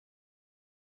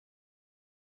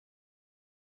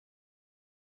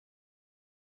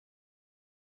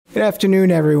Good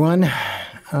afternoon, everyone.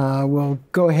 We'll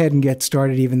go ahead and get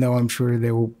started, even though I'm sure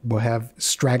we'll have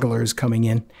stragglers coming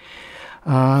in.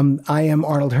 I am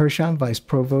Arnold Hirschon, Vice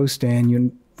Provost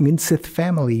and Minsith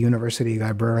Family University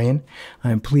Librarian.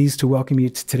 I'm pleased to welcome you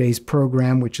to today's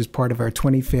program, which is part of our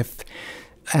 25th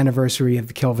anniversary of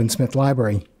the Kelvin Smith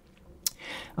Library.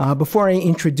 Before I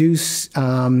introduce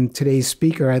today's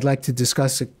speaker, I'd like to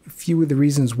discuss a few of the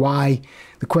reasons why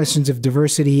the questions of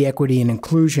diversity, equity, and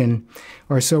inclusion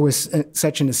are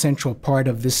such an essential part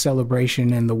of this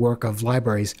celebration and the work of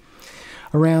libraries.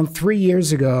 Around 3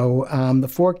 years ago, the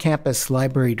four campus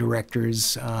library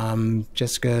directors,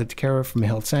 Jessica DeCaro from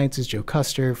Health Sciences, Joe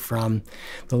Custer from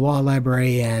the Law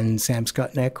Library, and Sam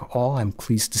Skutnik, all, I'm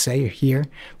pleased to say, are here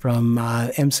from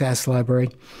MSAS Library.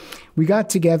 We got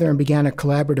together and began a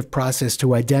collaborative process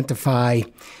to identify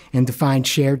and define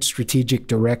shared strategic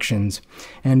directions.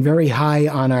 And very high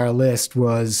on our list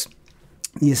was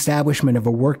the establishment of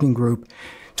a working group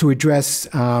to address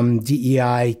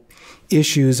DEI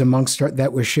issues that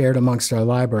were shared amongst our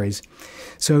libraries.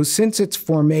 So since its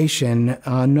formation,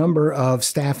 a number of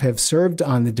staff have served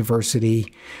on the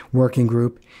diversity working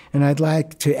group, and I'd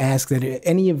like to ask that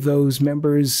any of those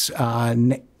members,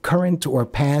 current or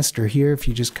past, are here, if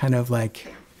you just kind of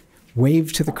like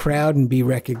wave to the crowd and be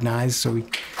recognized. So we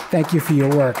thank you for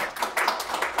your work.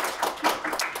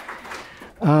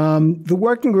 The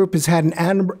working group has had an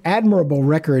admirable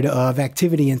record of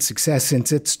activity and success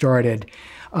since it started.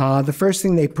 The first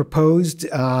thing they proposed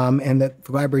and that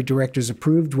the library directors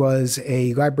approved was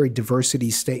a library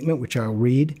diversity statement, which I'll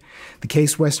read. The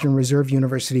Case Western Reserve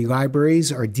University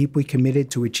libraries are deeply committed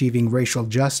to achieving racial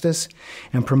justice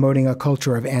and promoting a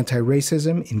culture of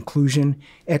anti-racism, inclusion,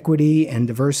 equity, and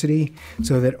diversity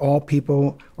so that all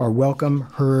people are welcome,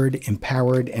 heard,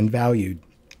 empowered, and valued.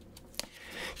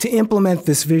 To implement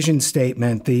this vision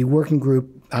statement, the working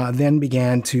group then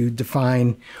began to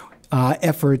define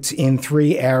efforts in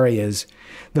three areas.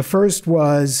 The first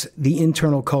was the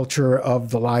internal culture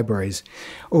of the libraries.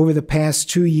 Over the past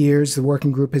 2 years, the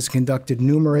working group has conducted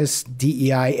numerous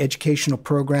DEI educational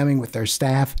programming with their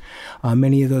staff.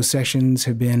 Many of those sessions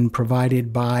have been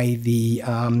provided by the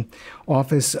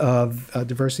Office of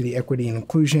Diversity, Equity, and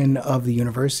Inclusion of the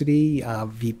university.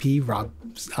 VP Rob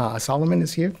Solomon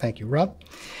is here. Thank you, Rob.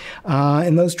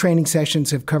 And those training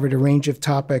sessions have covered a range of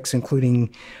topics,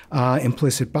 including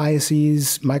implicit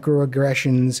biases,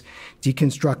 microaggressions,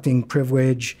 deconstructing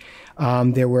privilege.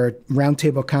 There were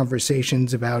roundtable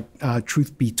conversations about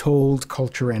truth be told,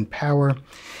 culture, and power.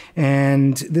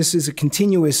 And this is a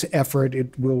continuous effort.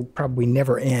 It will probably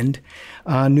never end.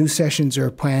 New sessions are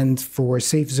planned for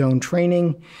safe zone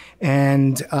training.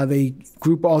 And the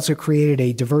group also created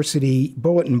a diversity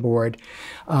bulletin board,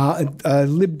 a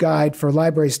LibGuide for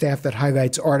library staff that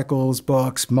highlights articles,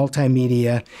 books,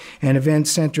 multimedia, and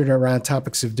events centered around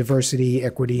topics of diversity,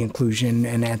 equity, inclusion,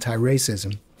 and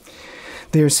anti-racism.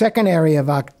 Their second area of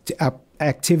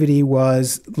activity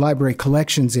was Library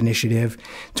Collections Initiative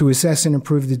to assess and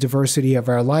improve the diversity of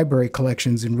our library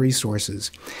collections and resources.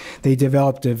 They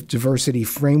developed a diversity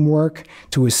framework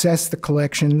to assess the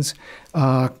collections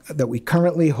that we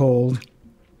currently hold.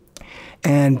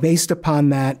 And based upon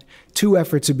that, two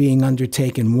efforts are being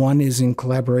undertaken. One is in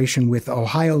collaboration with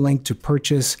OhioLink to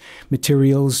purchase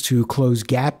materials to close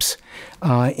gaps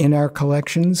in our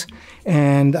collections.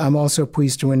 And I'm also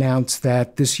pleased to announce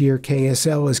that this year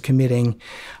KSL is committing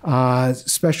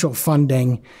special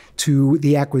funding to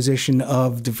the acquisition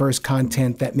of diverse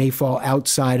content that may fall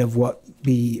outside of what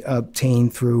we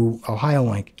obtain through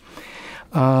OhioLink.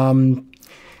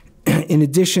 In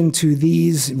addition to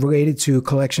these related to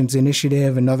Collections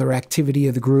Initiative, another activity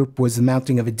of the group was the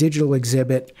mounting of a digital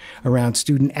exhibit around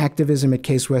student activism at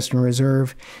Case Western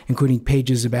Reserve, including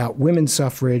pages about women's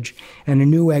suffrage, and a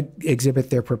new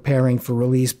exhibit they're preparing for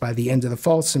release by the end of the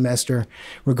fall semester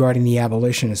regarding the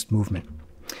abolitionist movement.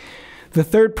 The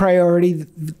third priority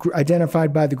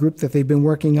identified by the group that they've been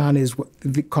working on is what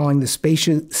they're calling the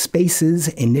Spaces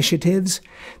Initiatives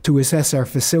to assess our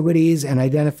facilities and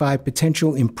identify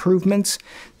potential improvements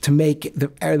to make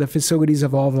the facilities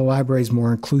of all the libraries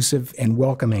more inclusive and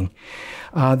welcoming.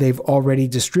 They've already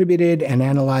distributed and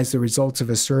analyzed the results of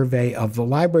a survey of the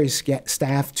library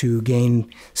staff to gain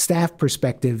staff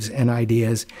perspectives and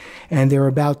ideas, and they're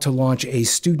about to launch a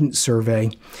student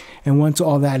survey. And once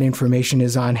all that information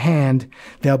is on hand,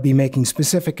 they'll be making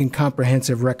specific and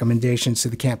comprehensive recommendations to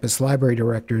the campus library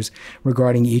directors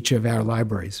regarding each of our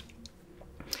libraries.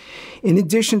 In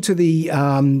addition to the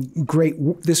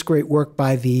this great work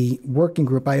by the working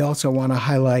group, I also want to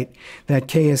highlight that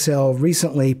KSL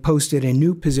recently posted a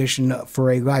new position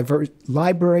for a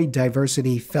Library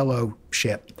Diversity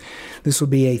Fellowship. This will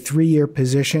be a 3-year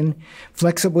position,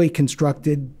 flexibly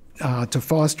constructed to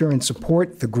foster and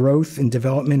support the growth and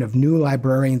development of new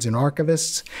librarians and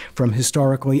archivists from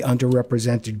historically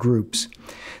underrepresented groups.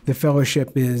 The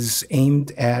fellowship is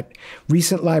aimed at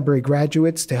recent library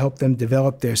graduates to help them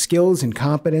develop their skills and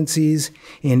competencies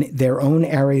in their own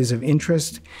areas of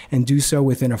interest and do so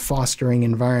within a fostering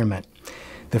environment.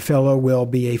 The fellow will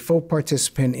be a full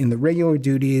participant in the regular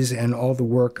duties and all the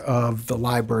work of the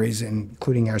libraries,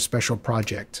 including our special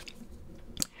project.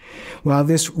 While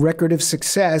this record of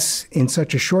success in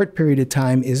such a short period of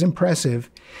time is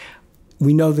impressive,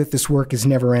 we know that this work is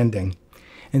never ending.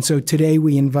 And so today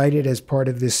we invited, as part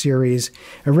of this series,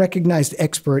 a recognized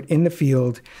expert in the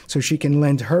field so she can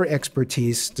lend her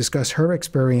expertise, discuss her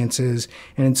experiences,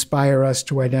 and inspire us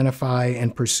to identify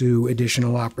and pursue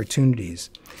additional opportunities.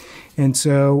 And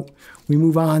so we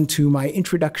move on to my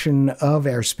introduction of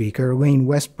our speaker. Elaine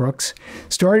Westbrooks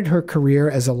started her career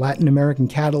as a Latin American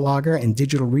cataloger and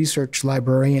digital research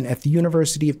librarian at the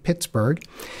University of Pittsburgh,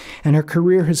 and her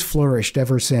career has flourished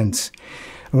ever since.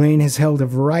 Elaine has held a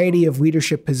variety of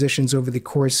leadership positions over the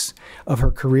course of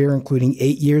her career, including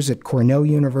 8 years at Cornell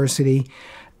University.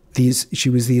 She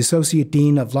was the Associate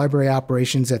Dean of Library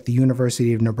Operations at the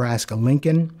University of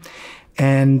Nebraska-Lincoln,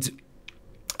 and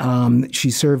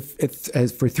she served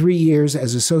for 3 years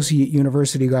as Associate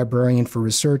University Librarian for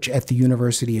Research at the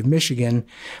University of Michigan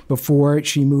before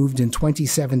she moved in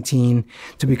 2017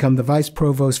 to become the Vice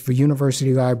Provost for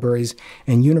University Libraries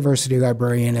and University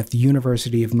Librarian at the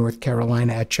University of North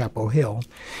Carolina at Chapel Hill,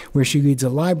 where she leads a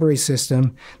library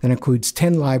system that includes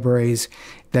 10 libraries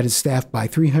that is staffed by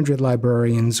 300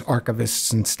 librarians,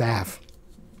 archivists, and staff.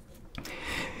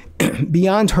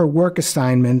 Beyond her work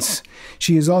assignments,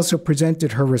 she has also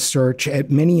presented her research at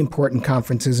many important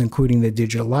conferences, including the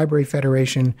Digital Library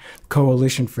Federation,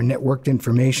 Coalition for Networked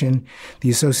Information, the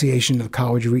Association of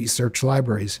College Research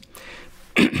Libraries.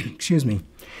 Excuse me.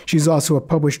 She's also a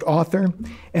published author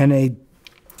and a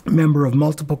member of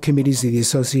multiple committees of the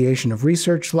Association of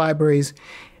Research Libraries,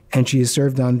 and she has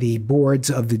served on the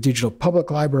boards of the Digital Public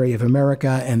Library of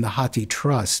America and the Hathi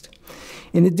Trust.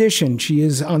 In addition, she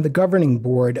is on the governing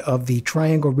board of the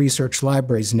Triangle Research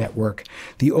Libraries Network,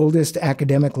 the oldest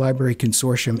academic library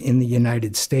consortium in the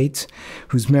United States,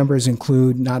 whose members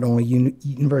include not only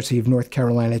University of North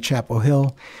Carolina, Chapel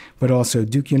Hill, but also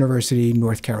Duke University,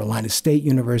 North Carolina State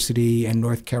University, and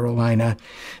North Carolina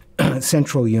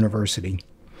Central University.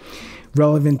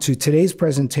 Relevant to today's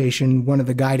presentation, one of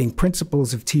the guiding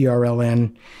principles of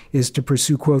TRLN is to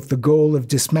pursue, quote, the goal of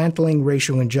dismantling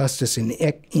racial injustice and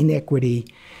inequity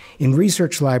in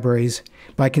research libraries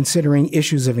by considering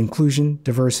issues of inclusion,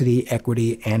 diversity,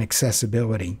 equity, and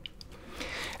accessibility.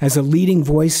 As a leading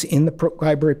voice in the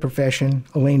library profession,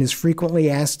 Elaine is frequently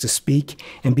asked to speak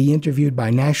and be interviewed by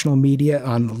national media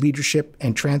on the leadership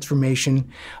and transformation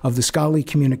of the scholarly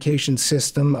communication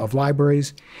system of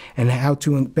libraries and how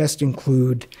to best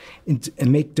include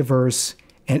and make diverse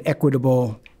and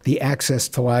equitable the access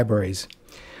to libraries.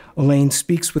 Elaine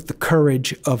speaks with the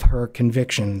courage of her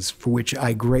convictions, for which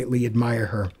I greatly admire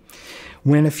her.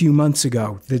 When a few months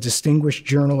ago, the distinguished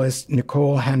journalist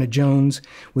Nikole Hannah-Jones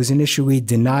was initially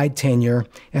denied tenure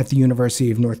at the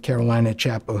University of North Carolina at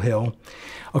Chapel Hill,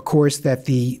 a course that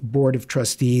the Board of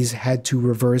Trustees had to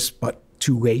reverse, but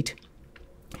too late.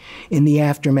 In the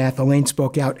aftermath, Elaine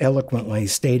spoke out eloquently,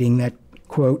 stating that,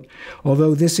 quote,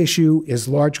 although this issue is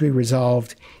largely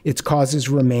resolved, its causes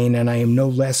remain, and I am no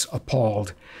less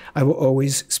appalled. I will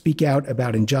always speak out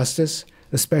about injustice,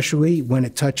 especially when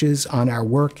it touches on our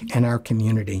work and our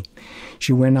community.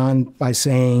 She went on by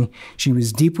saying she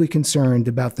was deeply concerned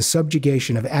about the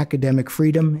subjugation of academic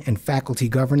freedom and faculty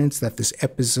governance that this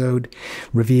episode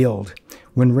revealed.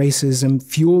 When racism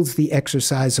fuels the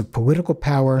exercise of political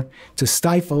power to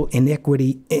stifle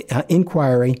inquiry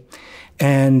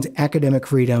and academic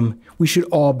freedom, we should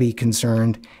all be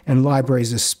concerned, and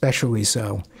libraries especially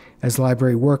so. As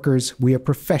library workers, we are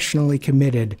professionally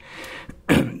committed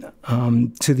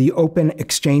to the open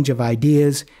exchange of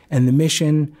ideas and the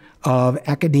mission of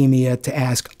academia to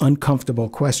ask uncomfortable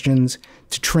questions,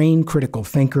 to train critical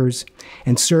thinkers,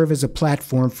 and serve as a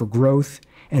platform for growth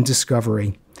and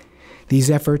discovery. These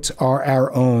efforts are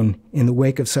our own. In the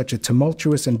wake of such a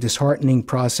tumultuous and disheartening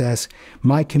process,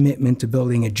 my commitment to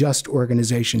building a just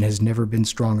organization has never been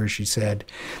stronger, she said.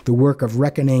 The work of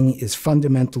reckoning is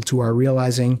fundamental to our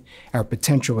realizing our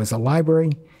potential as a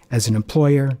library, as an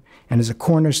employer, and as a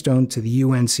cornerstone to the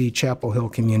UNC Chapel Hill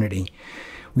community.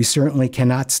 We certainly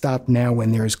cannot stop now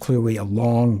when there is clearly a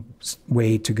long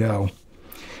way to go.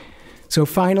 So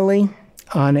finally,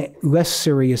 on a less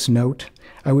serious note,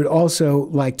 I would also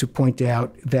like to point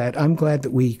out that I'm glad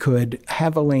that we could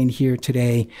have Elaine here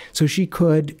today so she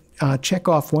could check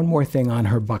off one more thing on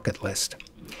her bucket list.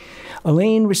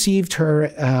 Elaine received her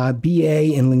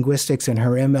BA in linguistics and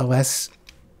her MLS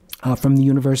from the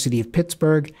University of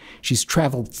Pittsburgh. She's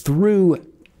traveled through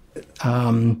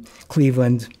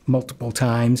Cleveland multiple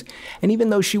times. And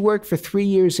even though she worked for 3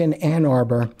 years in Ann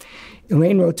Arbor,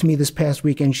 Elaine wrote to me this past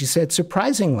weekend. She said,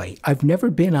 surprisingly, I've never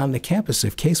been on the campus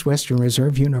of Case Western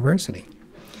Reserve University.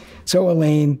 So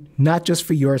Elaine, not just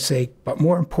for your sake, but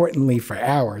more importantly for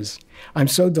ours, I'm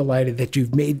so delighted that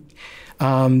you've made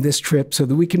this trip so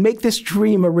that we can make this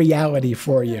dream a reality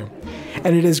for you.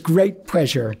 And it is great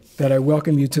pleasure that I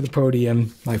welcome you to the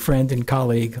podium, my friend and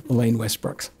colleague, Elaine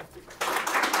Westbrooks.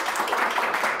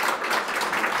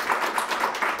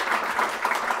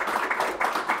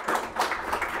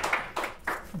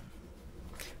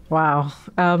 Wow.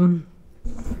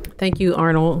 Thank you,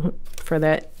 Arnold, for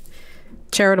that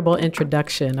charitable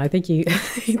introduction. I think you,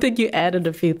 you added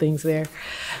a few things there.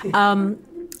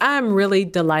 I'm really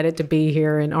delighted to be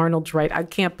here, and Arnold's right. I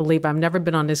can't believe I've never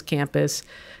been on this campus.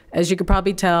 As you could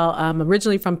probably tell, I'm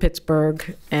originally from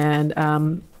Pittsburgh,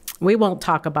 and we won't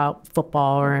talk about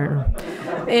football or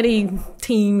any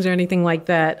teams or anything like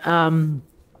that.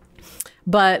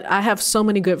 But I have so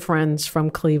many good friends from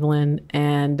Cleveland,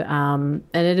 and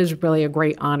it is really a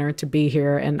great honor to be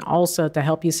here and also to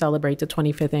help you celebrate the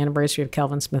 25th anniversary of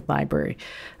Kelvin Smith Library.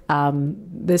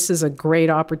 This is a great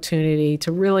opportunity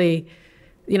to really,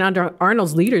 under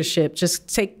Arnold's leadership, just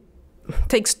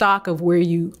take stock of where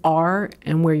you are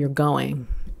and where you're going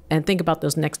and think about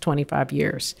those next 25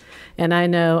 years. And I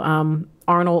know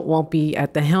Arnold won't be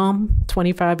at the helm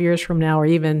 25 years from now, or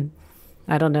even,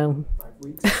 I don't know,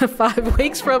 5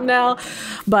 weeks from now.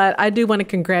 But I do want to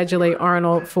congratulate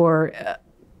Arnold for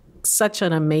such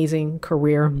an amazing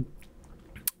career.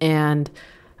 And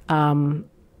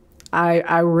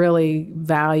I really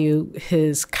value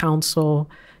his counsel.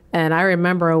 And I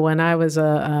remember when I was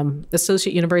a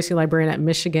associate university librarian at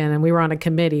Michigan, and we were on a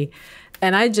committee,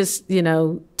 and I just,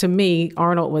 to me,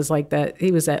 Arnold was like that.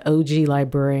 He was that OG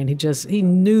librarian. He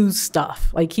knew stuff.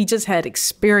 Like, he just had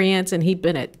experience, and he'd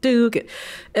been at Duke.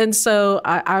 And so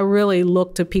I really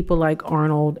look to people like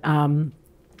Arnold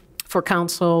for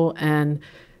counsel and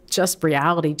just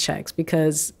reality checks,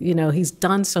 because, he's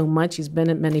done so much. He's been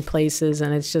at many places,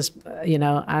 and it's just,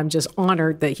 I'm just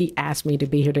honored that he asked me to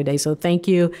be here today. So thank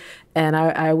you. And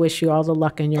I wish you all the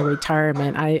luck in your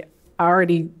retirement. I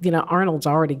already, Arnold's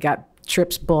already got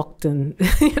trips booked, and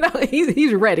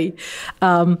he's ready.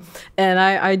 And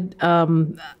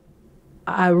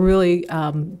I really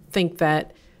think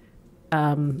that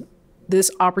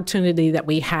this opportunity that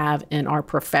we have in our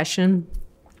profession,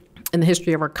 in the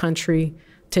history of our country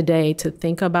today, to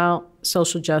think about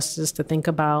social justice, to think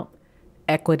about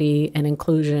equity and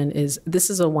inclusion, this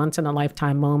is a once in a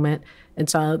lifetime moment. And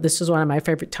so this is one of my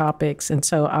favorite topics. And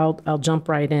so I'll jump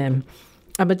right in.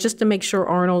 But just to make sure,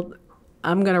 Arnold,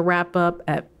 I'm going to wrap up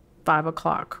at 5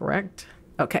 o'clock, correct?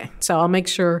 Okay, so I'll make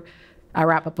sure I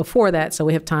wrap up before that so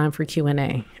we have time for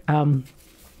Q&A.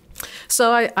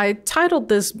 So I titled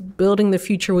this Building the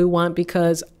Future We Want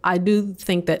because I do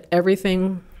think that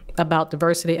everything about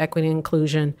diversity, equity, and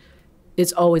inclusion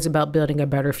is always about building a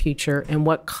better future and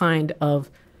what kind of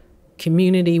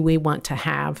community we want to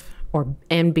have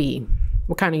and be,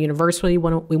 what kind of university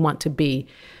we want to be.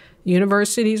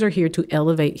 Universities are here to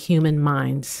elevate human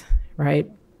minds,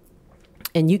 right?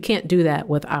 And you can't do that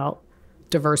without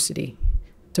diversity.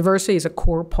 Diversity is a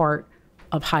core part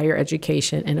of higher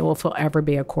education, and it will forever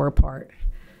be a core part.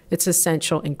 It's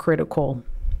essential and critical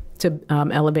to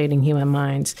elevating human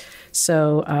minds.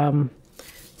 So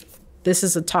this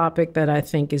is a topic that I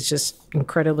think is just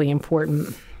incredibly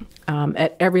important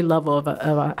at every level of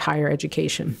a higher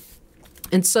education.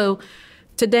 And so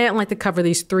today I'd like to cover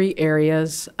these 3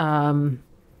 areas. And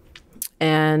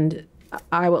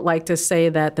I would like to say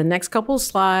that the next couple of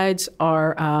slides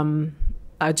are,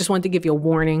 I just wanted to give you a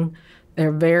warning.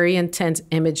 They're very intense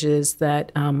images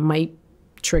that might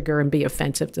trigger and be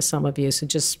offensive to some of you, so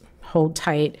just hold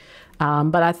tight.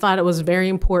 But I thought it was very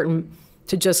important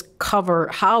to just cover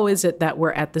how is it that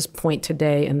we're at this point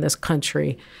today in this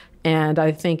country. And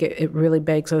I think it really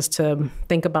begs us to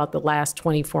think about the last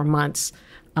 24 months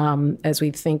as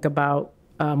we think about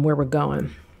where we're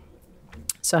going.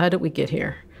 So how did we get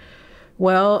here?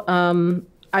 Well,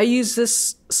 I use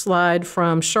this slide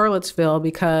from Charlottesville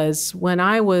because when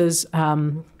I was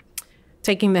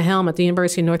taking the helm at the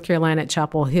University of North Carolina at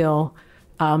Chapel Hill,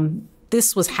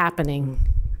 this was happening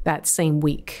that same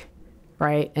week,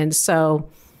 right? And so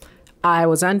I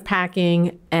was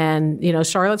unpacking, and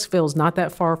Charlottesville is not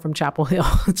that far from Chapel Hill.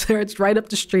 It's right up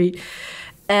the street.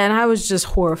 And I was just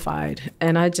horrified.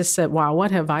 And I just said, wow,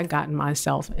 what have I gotten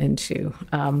myself into?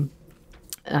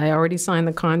 I already signed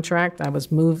the contract. I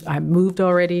moved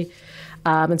already.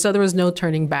 And so there was no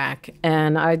turning back.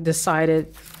 And I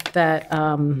decided that,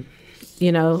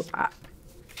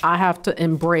 I have to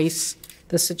embrace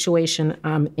the situation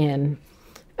I'm in.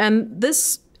 And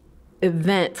this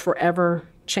event forever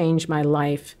changed my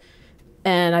life.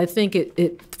 And I think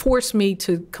it forced me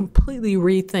to completely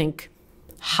rethink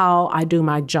how I do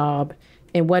my job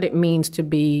and what it means to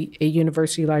be a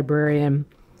university librarian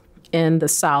in the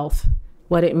South,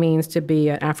 what it means to be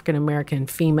an African-American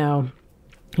female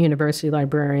university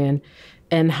librarian,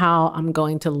 and how I'm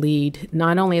going to lead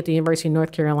not only at the University of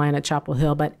North Carolina at Chapel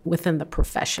Hill, but within the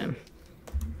profession.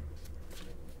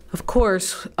 Of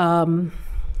course,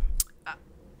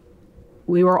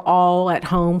 we were all at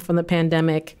home from the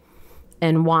pandemic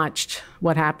and watched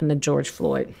what happened to George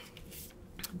Floyd.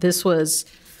 This was,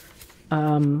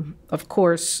 of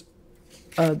course,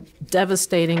 a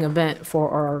devastating event for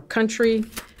our country.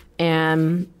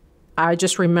 And I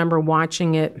just remember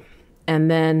watching it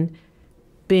and then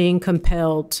being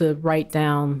compelled to write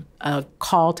down a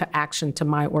call to action to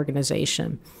my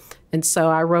organization. And so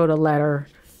I wrote a letter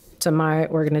to my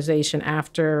organization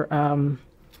after,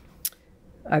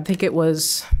 I think it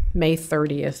was May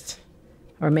 30th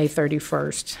or May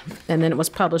 31st. And then it was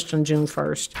published on June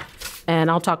 1st. And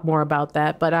I'll talk more about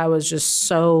that. But I was just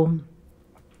so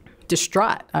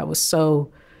distraught. I was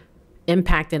so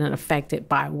impacted and affected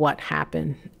by what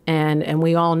happened. And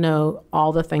we all know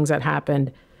all the things that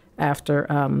happened after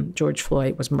George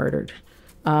Floyd was murdered.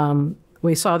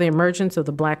 We saw the emergence of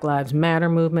the Black Lives Matter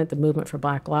movement, the movement for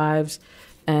Black Lives,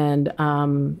 and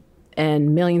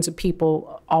millions of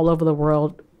people all over the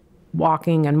world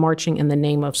walking and marching in the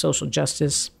name of social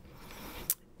justice.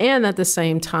 And at the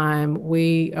same time,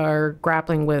 we are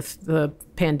grappling with the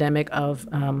pandemic of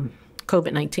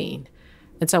COVID-19.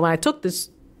 And so when I took this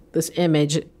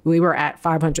image, we were at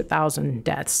 500,000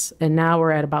 deaths, and now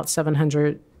we're at about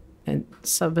almost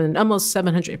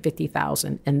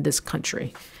 750,000 in this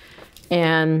country.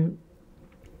 And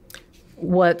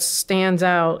what stands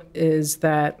out is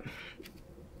that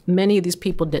many of these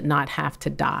people did not have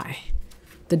to die.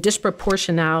 The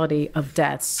disproportionality of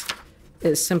deaths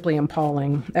is simply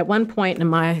appalling. At one point in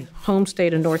my home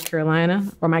state of North Carolina,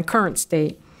 or my current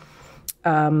state,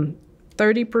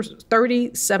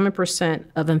 37%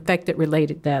 of infected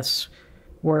related deaths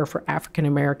were for African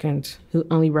Americans, who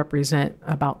only represent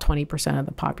about 20% of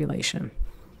the population.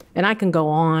 And I can go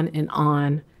on and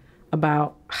on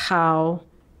about how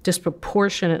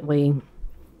disproportionately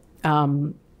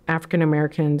African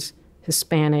Americans,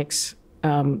 Hispanics,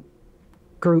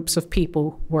 groups of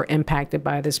people were impacted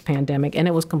by this pandemic, and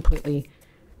it was completely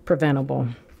preventable.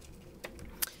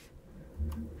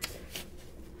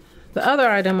 The other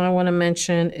item I want to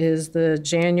mention is the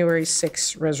January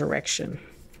 6th resurrection.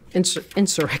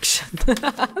 Insurrection.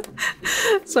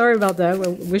 Sorry about that. I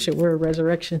wish it were a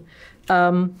resurrection.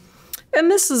 And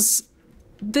this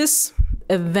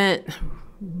event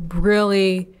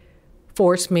really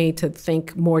forced me to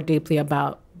think more deeply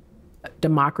about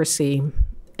democracy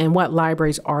and what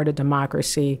libraries are to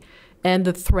democracy, and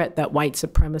the threat that white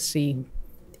supremacy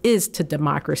is to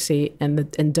democracy,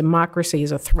 and democracy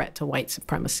is a threat to white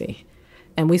supremacy.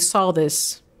 And we saw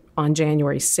this on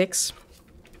January 6th,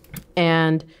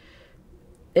 and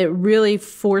it really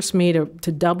forced me to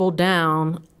double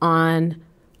down on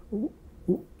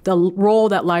the role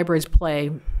that libraries play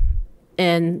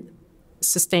in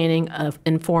sustaining of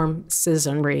informed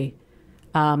citizenry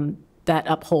that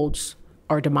upholds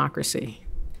our democracy.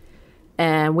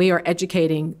 And we are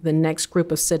educating the next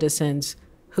group of citizens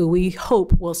who we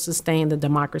hope will sustain the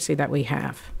democracy that we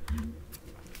have.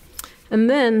 And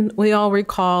then we all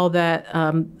recall that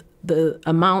the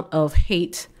amount of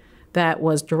hate that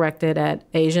was directed at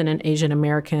Asian and Asian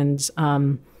Americans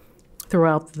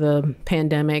throughout the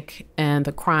pandemic, and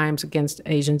the crimes against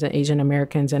Asians and Asian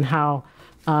Americans, and how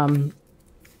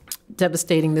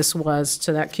devastating this was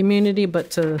to that community, but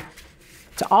to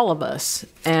all of us.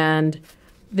 And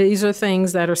these are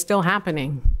things that are still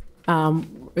happening.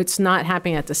 It's not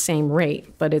happening at the same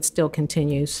rate, but it still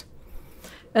continues.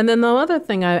 And then the other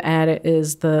thing I added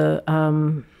is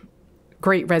the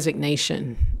Great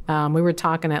Resignation. We were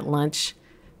talking at lunch,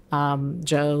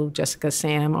 Joe, Jessica,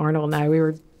 Sam, Arnold, and I, we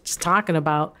were just talking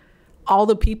about all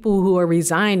the people who are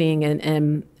resigning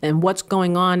and what's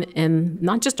going on in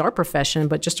not just our profession,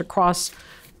 but just across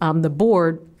the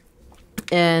board.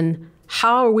 And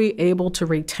how are we able to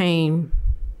retain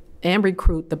and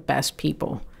recruit the best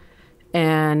people.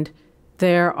 And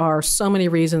there are so many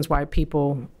reasons why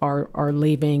people are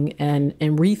leaving and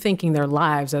rethinking their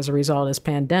lives as a result of this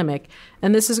pandemic.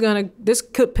 And this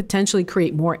could potentially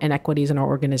create more inequities in our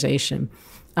organization.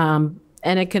 And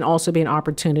it can also be an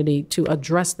opportunity to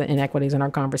address the inequities in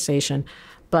our conversation.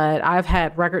 But I've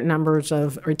had record numbers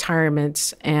of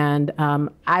retirements, and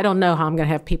I don't know how I'm going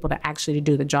to have people to actually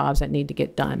do the jobs that need to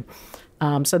get done.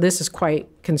 So this is quite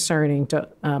concerning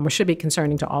or should be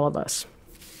concerning to all of us.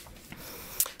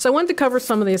 So I wanted to cover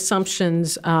some of the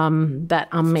assumptions that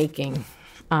I'm making,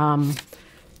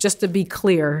 just to be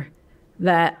clear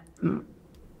that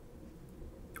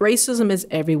racism is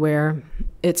everywhere.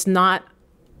 It's not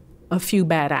a few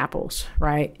bad apples,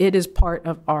 right? It is part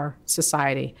of our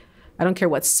society. I don't care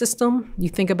what system you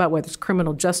think about, whether it's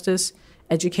criminal justice,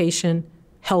 education,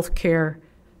 healthcare,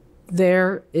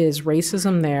 there is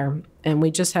racism there, and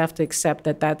we just have to accept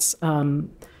that that's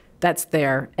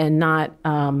there and not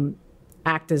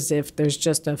act as if there's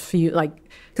just a few,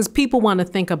 because people want to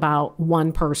think about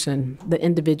one person, the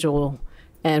individual,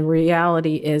 and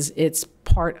reality is it's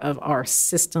part of our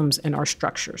systems and our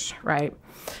structures, right?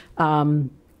 And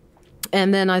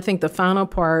then I think the final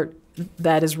part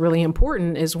that is really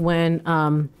important is when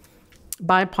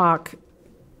BIPOC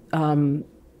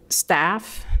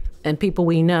staff and people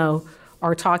we know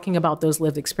are talking about those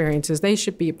lived experiences, they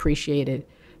should be appreciated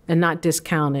and not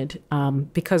discounted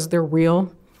because they're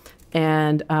real.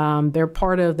 And they're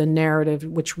part of the narrative,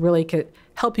 which really could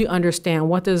help you understand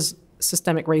what does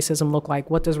systemic racism look like?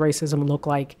 What does racism look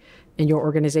like in your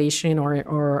organization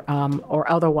or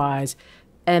otherwise?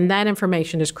 And that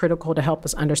information is critical to help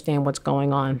us understand what's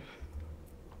going on.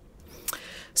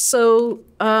 So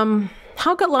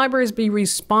how could libraries be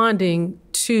responding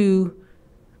to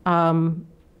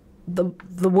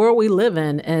the world we live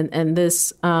in and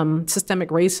this systemic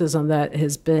racism that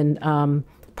has been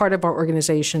part of our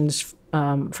organizations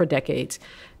for decades?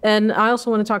 And I also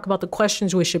want to talk about the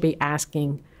questions we should be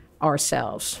asking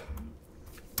ourselves.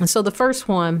 And so the first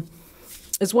one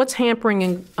is what's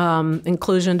hampering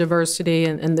inclusion, diversity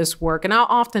in this work? And I'll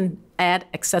often add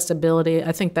accessibility.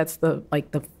 I think that's the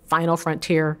final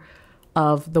frontier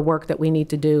of the work that we need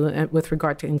to do with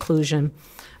regard to inclusion.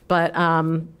 But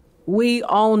we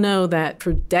all know that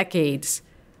for decades,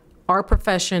 our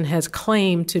profession has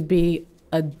claimed to be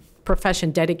a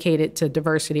profession dedicated to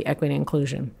diversity, equity, and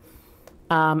inclusion.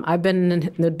 I've been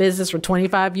in the business for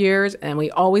 25 years, and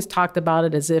we always talked about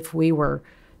it as if we were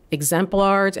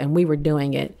exemplars and we were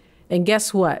doing it. And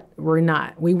guess what? We're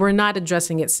not. We were not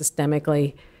addressing it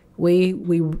systemically. We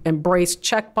embraced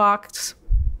checkbox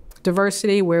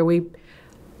diversity, where we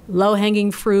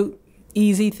low-hanging fruit,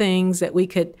 easy things that we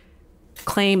could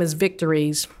claim as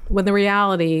victories, when the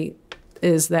reality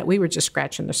is that we were just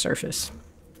scratching the surface.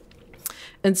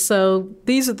 And so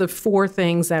these are the four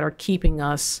things that are keeping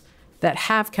us, that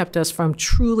have kept us from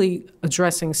truly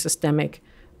addressing systemic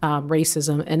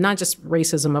racism, and not just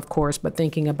racism, of course, but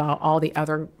thinking about all the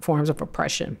other forms of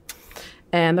oppression.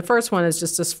 And the first one is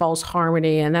just this false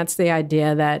harmony, and that's the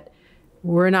idea that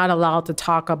we're not allowed to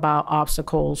talk about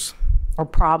obstacles or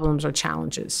problems or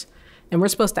challenges. And we're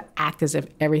supposed to act as if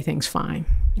everything's fine,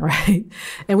 right?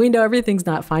 And we know everything's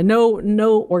not fine.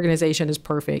 No organization is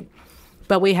perfect,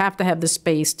 but we have to have the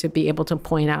space to be able to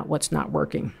point out what's not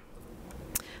working.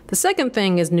 The second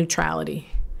thing is neutrality.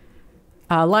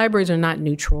 Libraries are not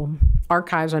neutral.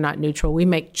 Archives are not neutral. We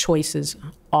make choices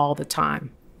all the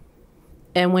time.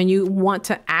 And when you want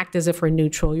to act as if we're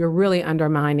neutral, you're really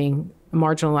undermining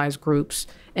marginalized groups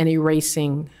and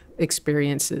erasing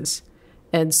experiences.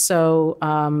 And so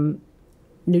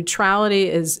neutrality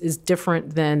is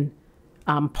different than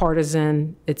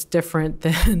partisan. It's different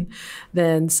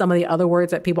than some of the other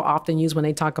words that people often use when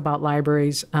they talk about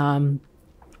libraries.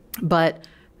 But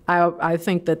I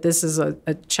think that this is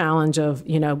a challenge of,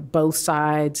 both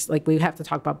sides. Like, we have to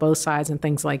talk about both sides and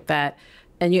things like that.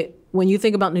 And when you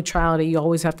think about neutrality, you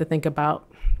always have to think about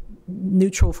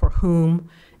neutral for whom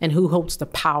and who holds the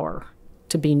power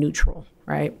to be neutral,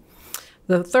 right?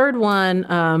 The third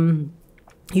one,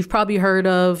 you've probably heard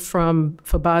of from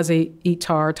Fobazi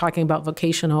Ettar talking about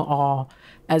vocational awe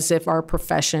as if our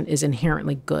profession is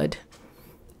inherently good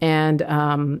and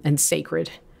sacred.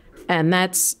 And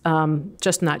that's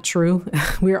just not true.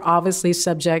 We're obviously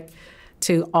subject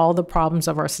to all the problems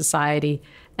of our society.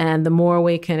 And the more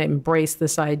we can embrace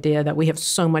this idea that we have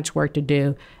so much work to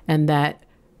do, and that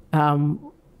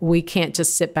we can't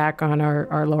just sit back on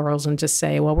our laurels and just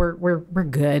say, well, we're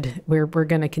good. We're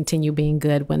going to continue being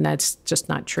good, when that's just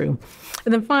not true.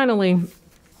 And then finally,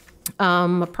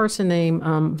 a person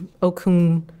named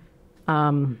Okun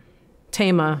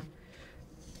Tema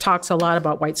talks a lot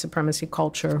about white supremacy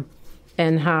culture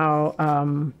and how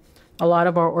a lot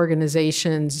of our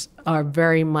organizations are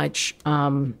very much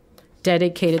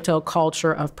dedicated to a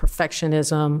culture of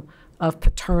perfectionism, of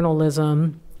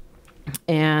paternalism,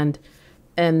 and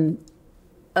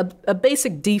a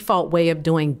basic default way of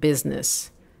doing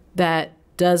business that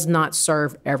does not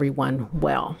serve everyone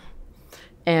well.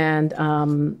 And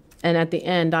at the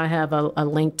end, I have a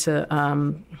link to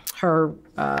her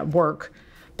work,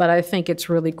 but I think it's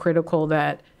really critical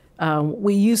that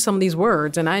we use some of these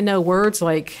words. And I know words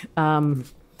like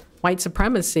white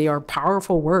supremacy are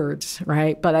powerful words,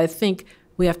 right? But I think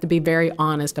we have to be very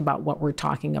honest about what we're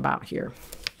talking about here.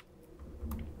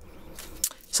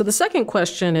 So the second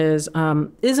question is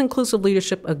inclusive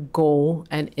leadership a goal,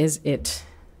 and is it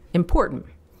important?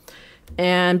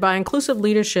 And by inclusive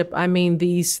leadership, I mean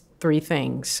these three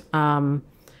things. And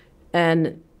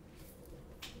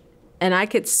I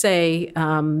could say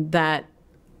that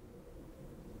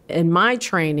in my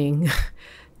training,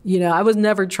 I was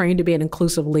never trained to be an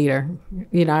inclusive leader.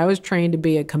 I was trained to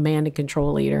be a command and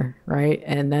control leader, right?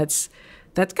 And that's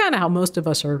kind of how most of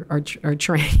us are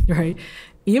trained, right?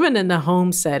 Even in the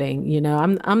home setting,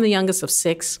 I'm the youngest of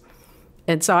 6.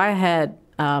 And so I had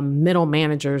middle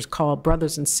managers called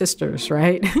brothers and sisters,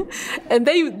 right? And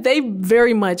they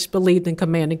very much believed in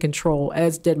command and control,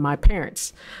 as did my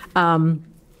parents.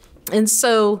 And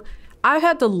so I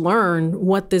had to learn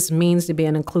what this means to be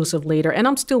an inclusive leader, and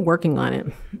I'm still working on it.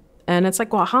 And it's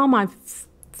like, well, how am I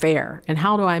fair? And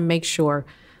how do I make sure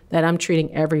that I'm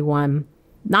treating everyone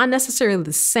not necessarily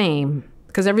the same,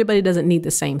 because everybody doesn't need the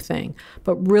same thing,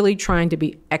 but really trying to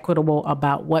be equitable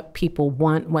about what people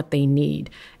want, what they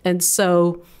need. And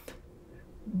so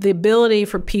the ability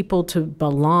for people to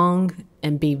belong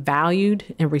and be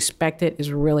valued and respected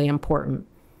is really important.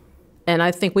 And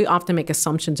I think we often make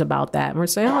assumptions about that. And we're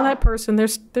saying, oh, that person,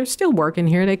 they're still working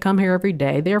here. They come here every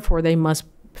day. Therefore, they must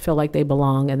feel like they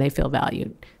belong and they feel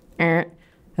valued.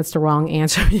 That's the wrong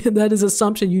answer. That is an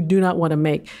assumption you do not want to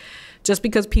make. Just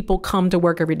because people come to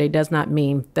work every day does not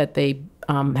mean that they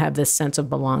have this sense of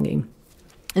belonging.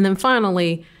 And then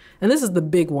finally, and this is the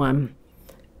big one,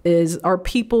 is are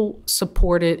people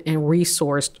supported and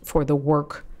resourced for the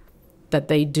work that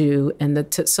they do and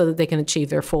so that they can achieve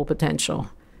their full potential?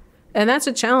 And that's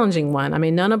a challenging one. I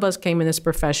mean, none of us came in this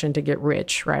profession to get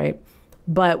rich, right?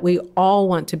 But we all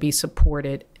want to be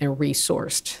supported and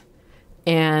resourced.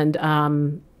 And,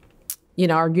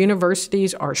 our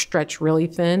universities are stretched really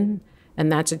thin, and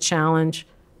that's a challenge.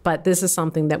 But this is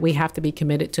something that we have to be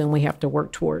committed to and we have to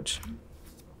work towards.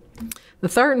 The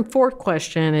third and fourth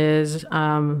question is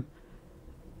about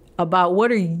what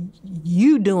are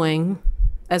you doing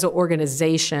as an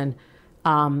organization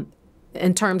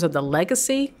in terms of the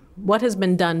legacy, what has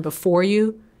been done before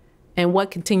you, and what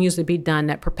continues to be done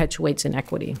that perpetuates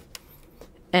inequity.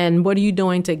 And what are you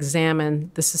doing to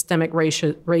examine the systemic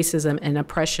racism and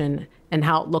oppression and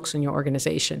how it looks in your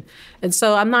organization? And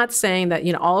so I'm not saying that,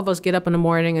 all of us get up in the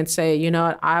morning and say,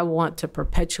 what, I want to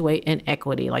perpetuate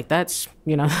inequity. Like that's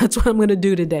what I'm going to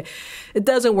do today. It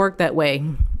doesn't work that way,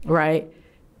 right?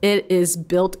 It is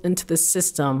built into the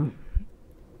system.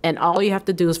 And all you have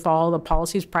to do is follow the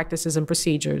policies, practices, and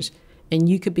procedures, and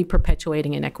you could be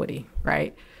perpetuating inequity,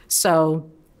 right?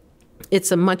 So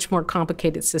it's a much more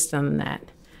complicated system than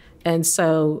that. And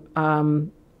so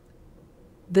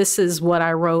this is what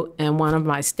I wrote in one of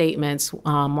my statements,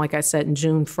 like I said, in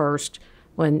June 1st,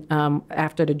 when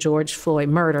after the George Floyd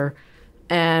murder.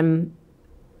 And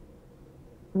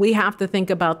we have to think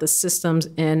about the systems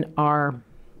in our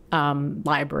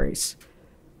libraries,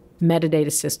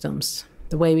 metadata systems,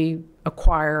 the way we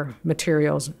acquire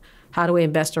materials, how do we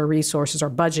invest our resources,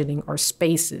 our budgeting, our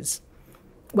spaces,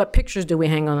 what pictures do we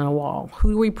hang on a wall,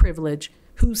 who do we privilege,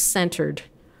 who's centered,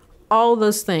 all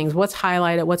those things, what's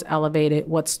highlighted, what's elevated,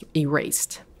 what's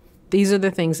erased. These are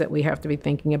the things that we have to be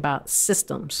thinking about,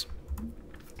 systems.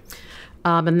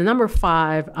 And the number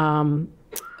 5,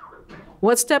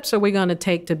 what steps are we going to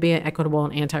take to be an equitable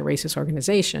and anti-racist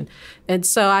organization? And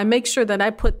so I make sure that I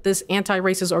put this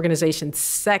anti-racist organization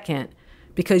second,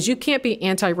 because you can't be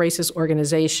anti-racist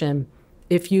organization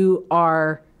if you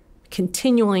are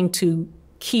continuing to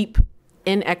keep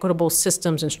inequitable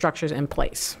systems and structures in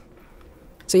place.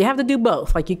 So you have to do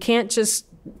both. Like, you can't just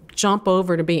jump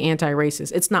over to be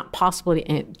anti-racist. It's not possible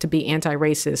to be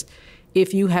anti-racist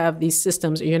if you have these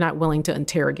systems and you're not willing to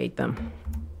interrogate them.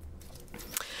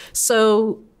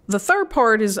 So the third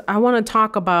part is I want to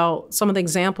talk about some of the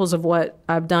examples of what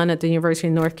I've done at the University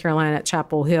of North Carolina at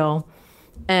Chapel Hill,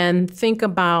 and think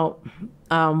about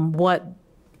what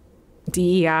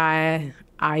DEI,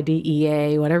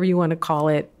 IDEA, whatever you want to call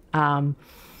it,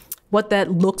 what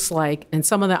that looks like and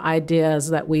some of the ideas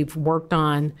that we've worked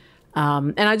on.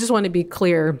 And I just want to be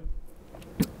clear,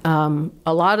 a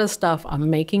lot of stuff I'm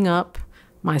making up.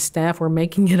 My staff were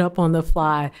making it up on the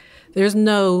fly. There's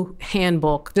no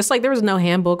handbook, just like there was no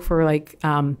handbook for like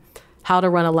how to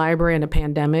run a library in a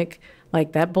pandemic.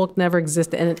 Like that book never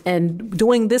existed. And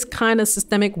doing this kind of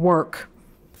systemic work,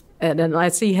 and I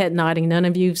see head nodding, none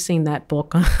of you have seen that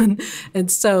book.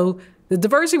 And so the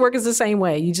diversity work is the same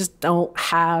way. You just don't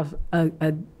have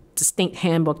a distinct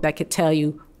handbook that could tell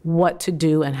you what to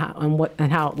do and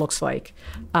how it looks like.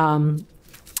 And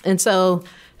so,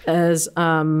 as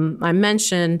I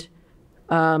mentioned,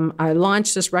 I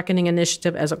launched this Reckoning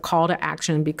Initiative as a call to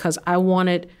action because I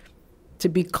wanted to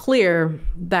be clear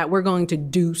that we're going to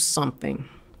do something.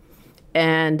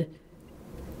 And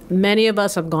many of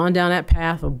us have gone down that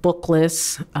path of book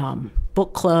lists,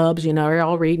 book clubs. You know, we're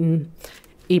all reading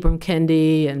Ibram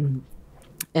Kendi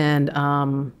and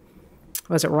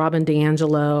was it Robin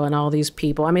DiAngelo and all these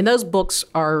people. I mean, those books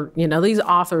are, you know, these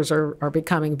authors are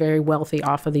becoming very wealthy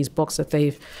off of these books that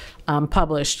they've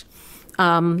published.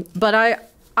 But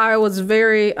I was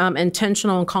very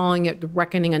intentional in calling it the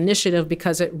Reckoning Initiative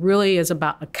because it really is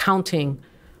about accounting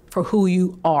for who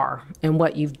you are and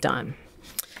what you've done.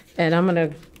 And I'm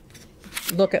going to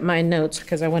look at my notes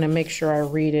because I want to make sure I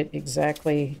read it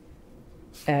exactly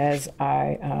as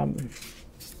I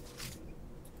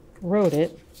wrote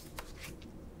it.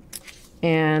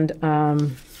 And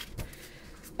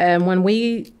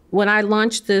when I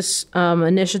launched this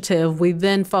initiative, we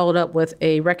then followed up with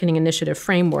a Reckoning Initiative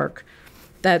framework.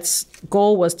 That's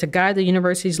goal was to guide the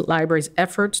university's library's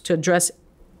efforts to address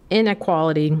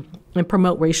inequality and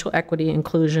promote racial equity,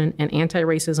 inclusion, and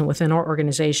anti-racism within our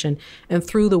organization and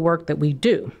through the work that we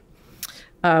do.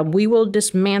 We will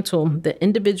dismantle the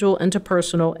individual,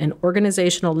 interpersonal, and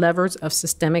organizational levers of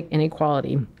systemic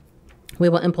inequality. We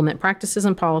will implement practices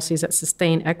and policies that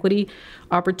sustain equity,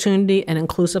 opportunity, and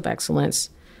inclusive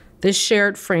excellence. This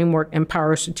shared framework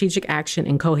empowers strategic action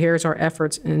and coheres our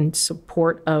efforts in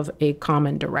support of a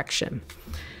common direction.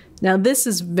 Now, this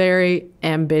is very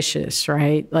ambitious,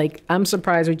 right? Like, I'm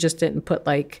surprised we just didn't put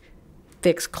like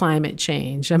fix climate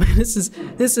change. I mean, this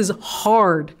is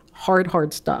hard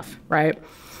stuff, right?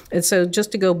 And so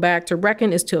just to go back, to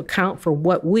reckon is to account for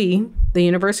what we, the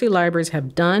university libraries,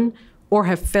 have done or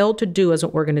have failed to do as an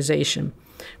organization,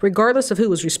 regardless of who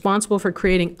was responsible for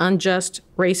creating unjust,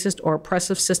 racist, or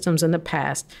oppressive systems in the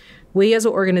past. We as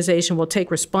an organization will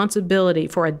take responsibility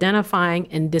for identifying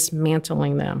and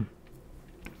dismantling them.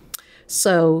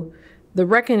 So the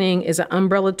reckoning is an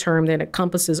umbrella term that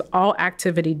encompasses all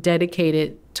activity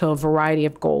dedicated to a variety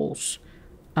of goals.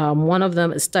 One of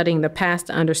them is studying the past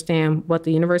to understand what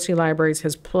the university libraries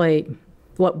has played,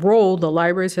 what role the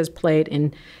libraries has played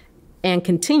in and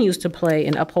continues to play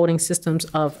in upholding systems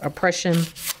of oppression,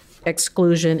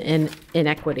 exclusion, and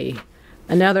inequity.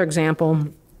 Another example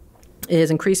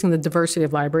is increasing the diversity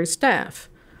of library staff.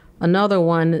 Another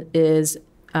one is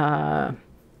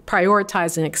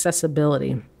prioritizing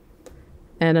accessibility.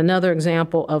 And another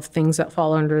example of things that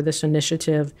fall under this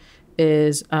initiative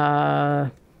is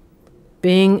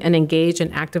being an engaged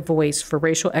and active voice for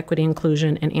racial equity,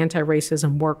 inclusion, and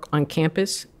anti-racism work on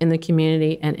campus, in the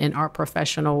community, and in our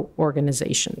professional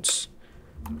organizations.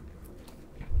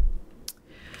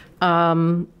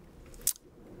 And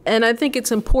I think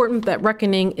it's important that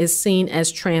reckoning is seen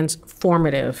as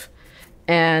transformative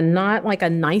and not like a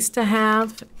nice to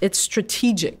have. It's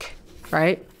strategic,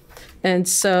 right? And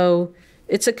so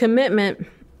it's a commitment.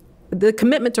 The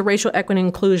commitment to racial equity and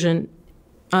inclusion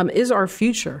is our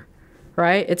future.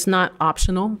 Right? It's not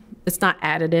optional. It's not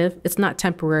additive. It's not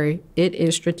temporary. It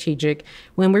is strategic.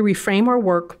 When we reframe our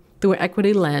work through an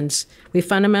equity lens, we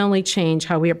fundamentally change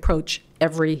how we approach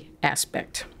every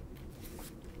aspect.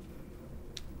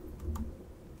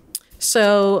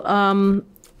 So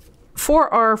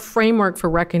for our framework for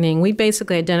reckoning, we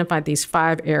basically identified these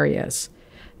 5 areas.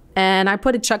 And I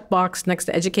put a checkbox next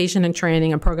to education and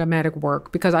training and programmatic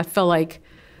work because I feel like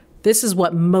this is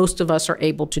what most of us are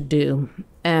able to do.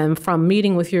 And from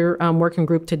meeting with your working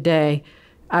group today,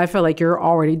 I feel like you're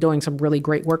already doing some really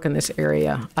great work in this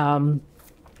area.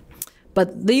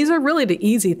 But these are really the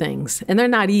easy things, and they're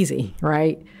not easy,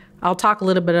 right? I'll talk a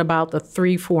little bit about the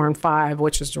 3, 4, and 5,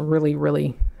 which is really,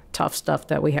 really tough stuff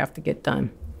that we have to get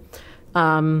done.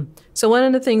 So one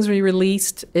of the things we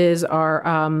released is our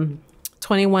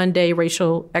 21-day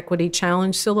racial equity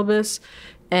challenge syllabus.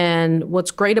 And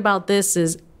what's great about this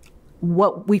is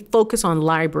what we focus on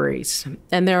libraries.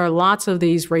 And there are lots of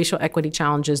these racial equity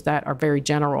challenges that are very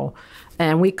general.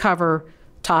 And we cover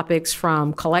topics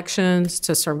from collections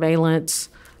to surveillance,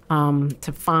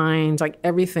 to fines, like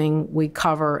everything we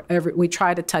cover. We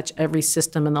try to touch every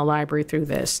system in the library through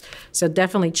this. So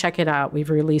definitely check it out. We've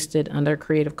released it under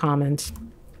Creative Commons.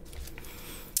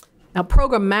 Now,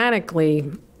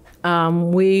 programmatically,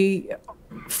 we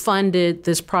funded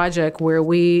this project where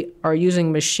we are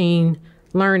using machine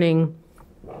learning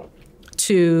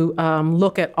to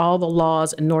look at all the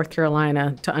laws in North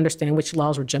Carolina to understand which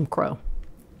laws were Jim Crow.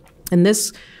 And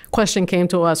this question came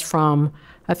to us from,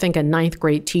 I think, a 9th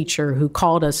grade teacher who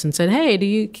called us and said, hey,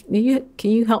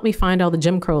 can you help me find all the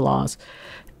Jim Crow laws?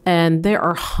 And there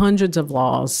are hundreds of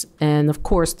laws. And of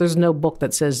course, there's no book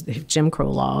that says Jim Crow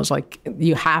laws. Like,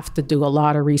 you have to do a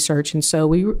lot of research. And so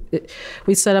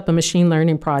we set up a machine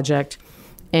learning project,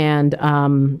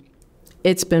 and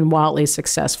it's been wildly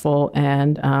successful.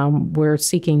 And we're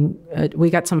seeking, we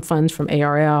got some funds from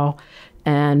ARL.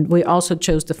 And we also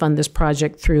chose to fund this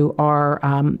project through our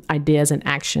Ideas and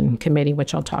Action Committee,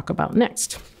 which I'll talk about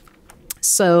next.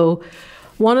 So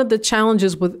one of the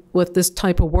challenges with this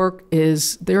type of work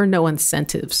is there are no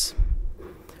incentives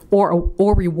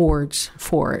or rewards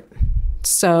for it.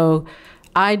 So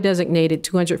I designated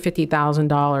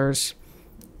 $250,000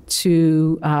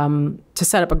 to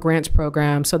set up a grants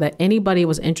program so that anybody who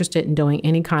was interested in doing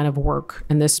any kind of work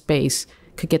in this space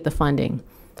could get the funding.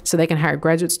 So they can hire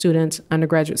graduate students,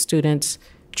 undergraduate students,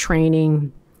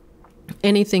 training,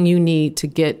 anything you need to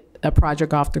get a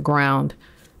project off the ground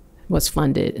was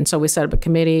funded. And so we set up a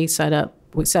committee,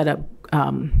 we set up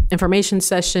information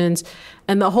sessions,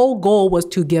 and the whole goal was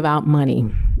to give out money.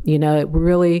 You know, it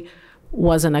really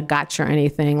wasn't a gotcha or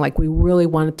anything. Like, we really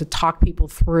wanted to talk people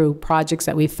through projects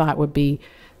that we thought would be,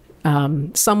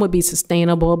 some would be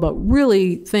sustainable, but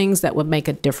really things that would make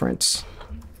a difference.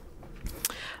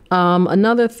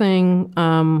 Another thing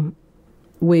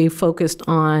we focused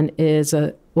on is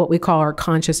what we call our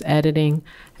conscious editing.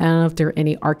 I don't know if there are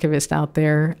any archivists out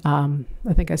there.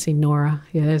 I think I see Nora.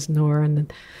 Yeah, there's Nora.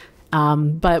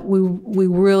 And but we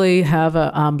really have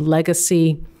a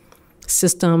legacy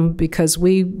system because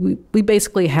we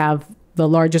basically have the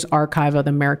largest archive of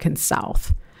the American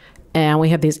South. And we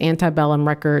have these antebellum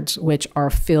records, which are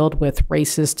filled with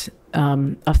racist,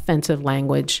 offensive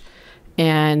language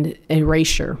and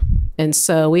erasure. And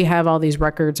so we have all these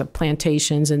records of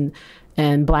plantations, and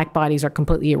Black bodies are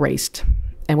completely erased.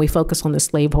 And we focus on the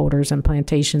slaveholders and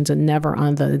plantations and never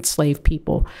on the enslaved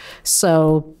people.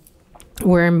 So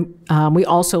we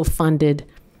also funded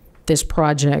this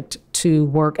project to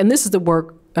work. And this is the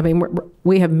work, I mean,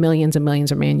 we have millions and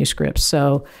millions of manuscripts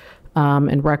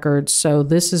and records. So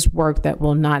this is work that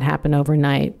will not happen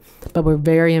overnight. But we're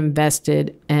very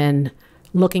invested in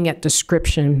looking at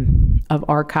description of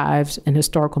archives and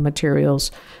historical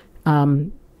materials,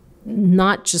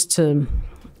 not just to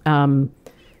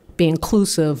be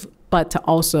inclusive, but to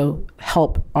also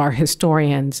help our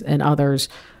historians and others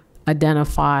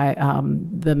identify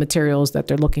the materials that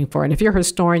they're looking for. And if you're a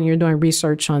historian, you're doing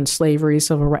research on slavery,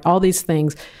 civil rights, all these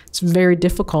things, it's very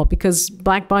difficult because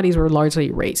Black bodies were largely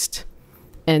erased.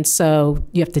 And so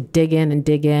you have to dig in,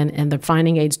 and the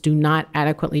finding aids do not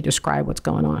adequately describe what's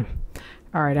going on.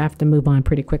 All right, I have to move on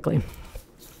pretty quickly.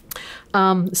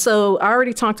 So I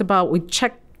already talked about, we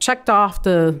checked off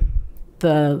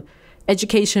the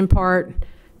education part,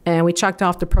 and we checked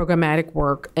off the programmatic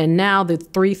work. And now the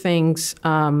three things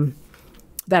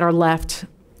that are left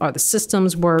are the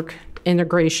systems work,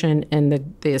 integration, and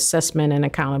the assessment and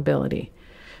accountability.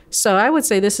 So I would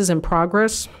say this is in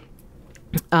progress.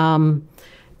 And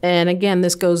again,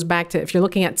 this goes back to, if you're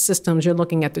looking at systems, you're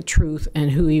looking at the truth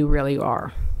and who you really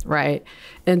are, right?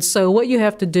 And so what you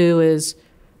have to do is,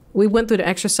 we went through the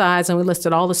exercise and we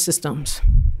listed all the systems: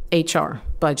 HR,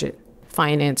 budget,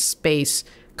 finance, space,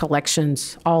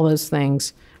 collections, all those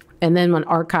things. And then when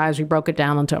archives, we broke it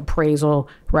down into appraisal,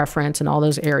 reference, and all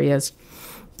those areas.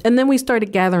 And then we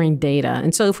started gathering data.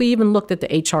 And so if we even looked at the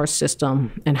HR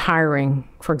system and hiring,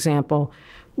 for example,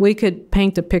 we could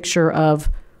paint a picture of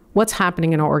what's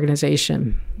happening in our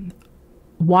organization.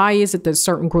 Why is it that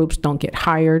certain groups don't get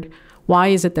hired? Why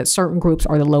is it that certain groups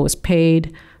are the lowest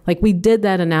paid? Like, we did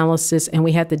that analysis and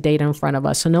we had the data in front of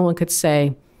us. So no one could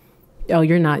say, oh,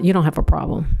 you don't have a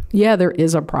problem. Yeah, there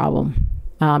is a problem.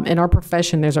 In our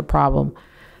profession, there's a problem.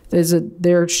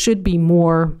 There should be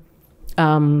more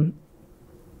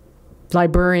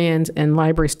librarians and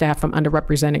library staff from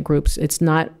underrepresented groups.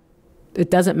 It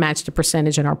doesn't match the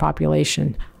percentage in our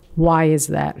population. Why is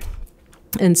that?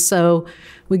 And so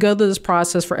we go through this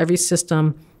process for every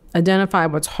system, identify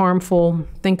what's harmful,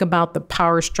 think about the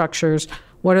power structures,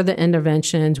 what are the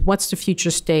interventions, what's the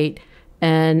future state,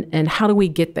 and how do we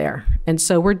get there? And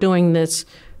so we're doing this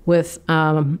with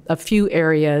a few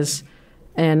areas,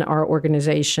 in our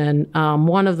organization.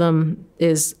 One of them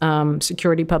is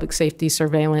security, public safety,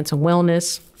 surveillance, and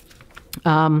wellness.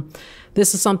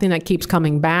 This is something that keeps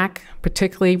coming back,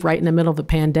 particularly right in the middle of the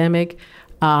pandemic,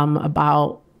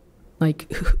 about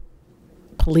like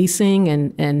policing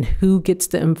and who gets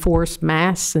to enforce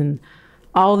masks and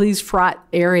all these fraught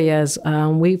areas.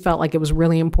 We felt like it was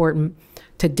really important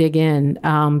to dig in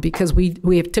because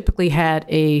we have typically had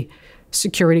a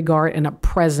security guard and a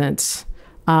presence,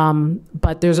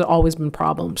 but there's always been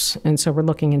problems. And so we're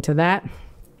looking into that.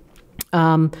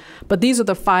 But these are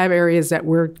the 5 areas that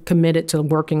we're committed to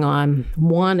working on.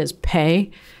 One is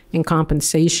pay and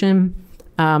compensation.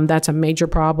 That's a major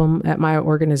problem at my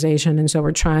organization. And so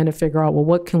we're trying to figure out, well,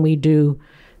 what can we do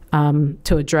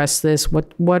to address this?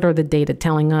 What are the data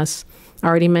telling us? I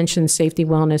already mentioned safety,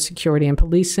 wellness, security, and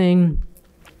policing.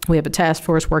 We have a task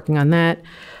force working on that.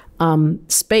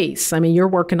 Space. I mean, you're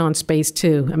working on space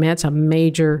too. I mean, that's a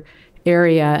major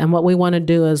area. And what we want to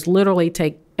do is literally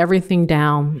take everything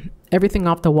down, everything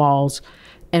off the walls,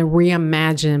 and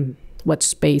reimagine what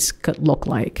space could look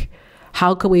like.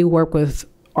 How could we work with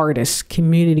artists,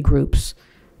 community groups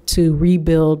to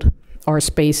rebuild our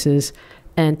spaces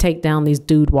and take down these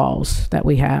dude walls that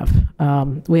we have?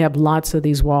 We have lots of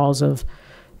these walls of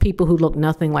people who look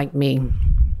nothing like me.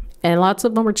 And lots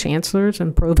of them are chancellors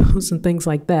and provosts and things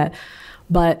like that.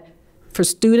 But for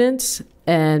students,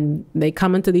 and they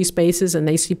come into these spaces and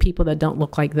they see people that don't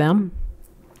look like them,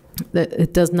 that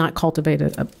it does not cultivate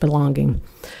a belonging.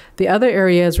 The other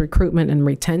area is recruitment and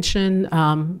retention.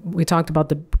 We talked about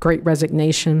the Great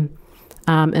Resignation.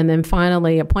 And then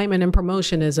finally, appointment and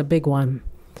promotion is a big one.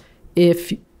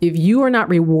 If you are not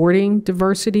rewarding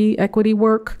diversity, equity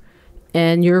work,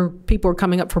 and your people are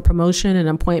coming up for promotion and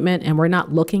appointment, and we're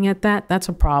not looking at that, that's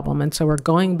a problem. And so we're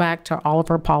going back to all of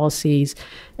our policies,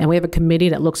 and we have a committee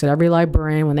that looks at every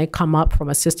librarian. When they come up from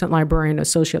assistant librarian to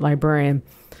associate librarian,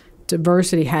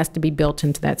 diversity has to be built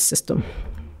into that system.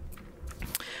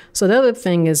 So the other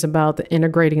thing is about the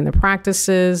integrating the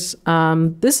practices.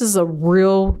 This is a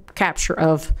real capture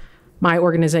of my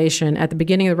organization. At the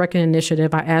beginning of the Reckoning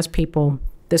Initiative, I asked people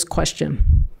this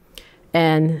question.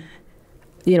 And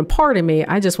you know, part of me,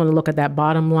 I just want to look at that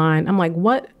bottom line. I'm like,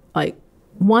 what, like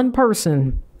one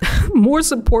person, more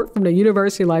support from the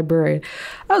university librarian.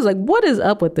 I was like, what is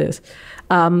up with this?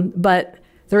 But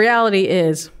the reality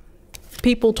is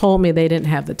people told me they didn't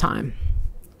have the time.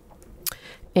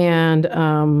 And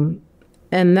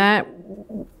that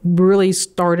really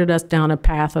started us down a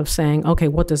path of saying, okay,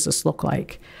 what does this look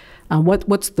like?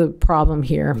 What's the problem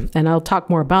here? And I'll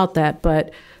talk more about that.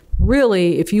 But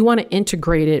really, if you want to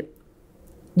integrate it,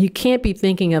 you can't be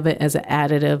thinking of it as an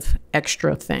additive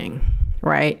extra thing,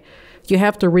 right? You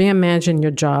have to reimagine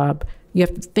your job. You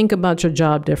have to think about your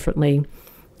job differently.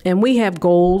 And we have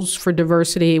goals for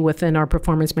diversity within our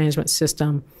performance management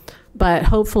system. But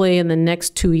hopefully in the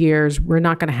next 2 years, we're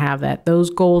not going to have that. Those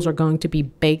goals are going to be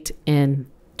baked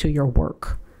in to your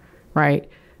work, right?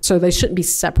 So they shouldn't be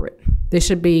separate. They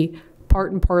should be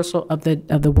part and parcel of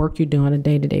the work you do on a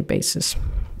day-to-day basis.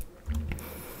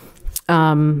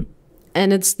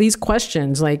 And it's these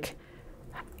questions like,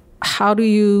 how do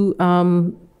you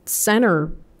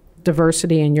center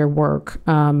diversity in your work?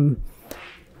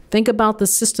 Think about the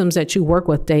systems that you work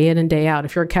with day in and day out.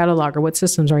 If you're a cataloger, what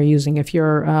systems are you using? If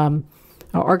you're an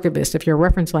archivist, if you're a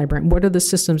reference librarian, what are the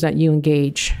systems that you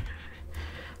engage?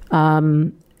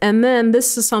 And then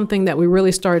this is something that we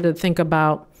really started to think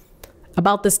about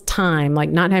this time, like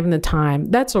not having the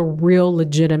time. That's a real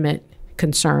legitimate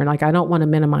concern. Like, I don't want to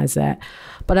minimize that.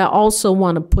 But I also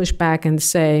want to push back and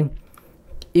say,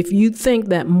 if you think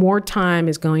that more time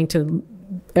is going to,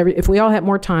 if we all had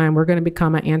more time, we're going to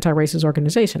become an anti-racist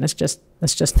organization. That's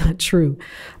just not true.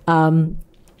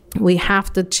 We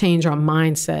have to change our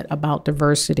mindset about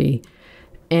diversity.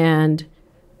 And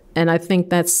I think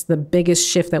that's the biggest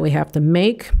shift that we have to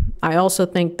make. I also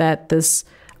think that this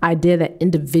idea that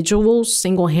individuals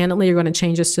single-handedly are going to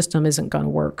change a system isn't going to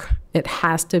work. It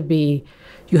has to be,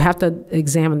 you have to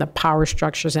examine the power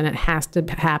structures, and it has to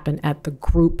happen at the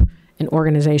group and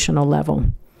organizational level.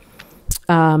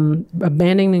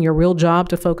 Abandoning your real job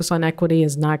to focus on equity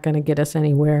is not going to get us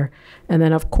anywhere. And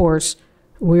then, of course,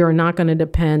 we are not going to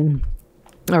depend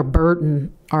or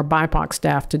burden our BIPOC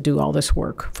staff to do all this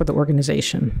work for the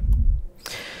organization.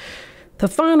 The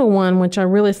final one, which I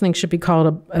really think should be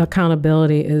called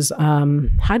accountability, is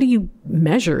how do you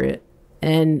measure it?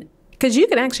 And because you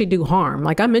can actually do harm.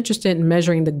 Like, I'm interested in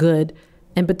measuring the good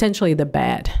and potentially the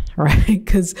bad, right?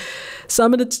 Because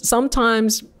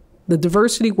sometimes the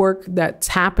diversity work that's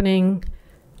happening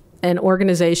in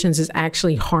organizations is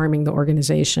actually harming the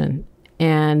organization.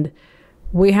 And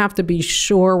we have to be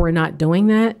sure we're not doing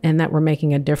that and that we're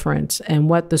making a difference. And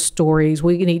what the stories,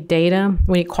 we need data,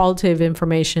 we need qualitative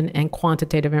information and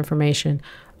quantitative information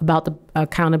about the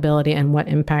accountability and what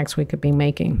impacts we could be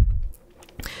making.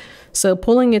 So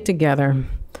pulling it together,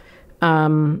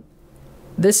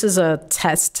 this is a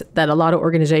test that a lot of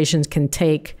organizations can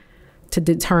take to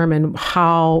determine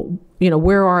how,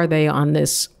 where are they on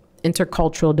this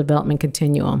intercultural development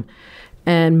continuum.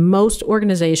 And most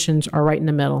organizations are right in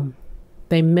the middle.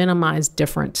 They minimize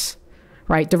difference,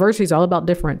 right? Diversity is all about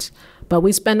difference, but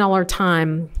we spend all our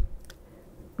time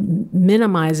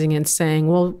minimizing and saying,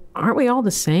 well, aren't we all the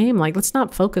same? Like, let's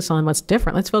not focus on what's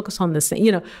different. Let's focus on the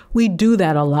same. We do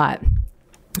that a lot.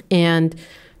 And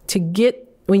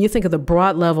when you think of the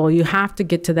broad level, you have to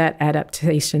get to that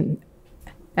adaptation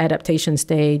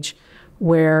stage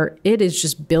where it is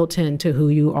just built into who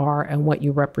you are and what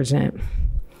you represent.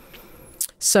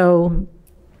 So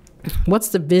what's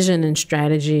the vision and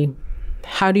strategy?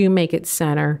 How do you make it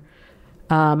center?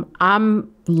 I'm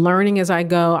learning as I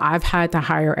go. I've had to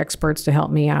hire experts to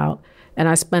help me out. And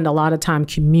I spend a lot of time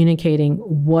communicating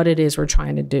what it is we're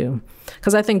trying to do.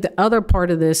 Because I think the other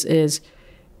part of this is,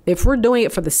 if we're doing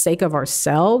it for the sake of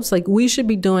ourselves, like, we should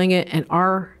be doing it and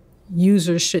our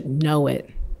users should know it.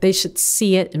 They should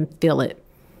see it and feel it.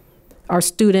 Our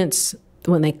students,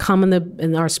 when they come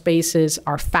in our spaces,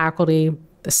 our faculty,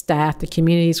 the staff, the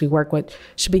communities we work with,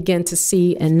 should begin to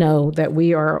see and know that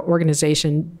we are an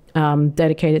organization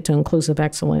dedicated to inclusive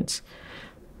excellence.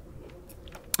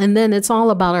 And then it's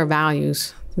all about our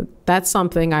values. That's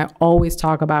something I always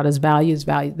talk about, is values.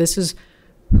 This is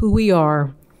who we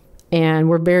are, and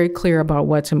we're very clear about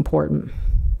what's important.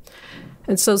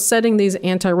 And so setting these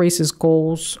anti-racist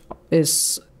goals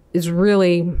is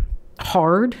really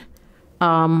hard,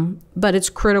 but it's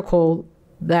critical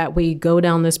that we go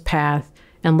down this path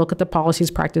and look at the policies,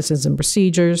 practices, and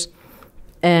procedures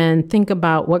and think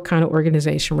about what kind of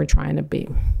organization we're trying to be.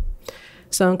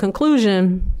 So in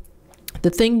conclusion, the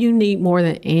thing you need more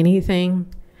than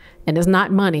anything, and it's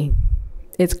not money,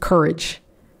 it's courage.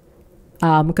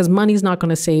 Because money's not going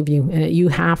to save you. And you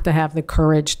have to have the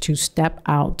courage to step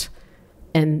out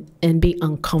and be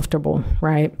uncomfortable,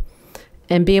 right?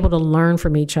 And be able to learn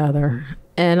from each other.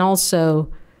 And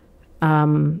also,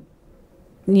 I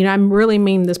really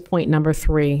mean this point number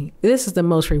 3. This is the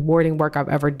most rewarding work I've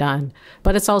ever done,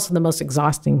 but it's also the most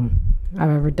exhausting I've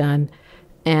ever done.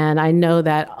 And I know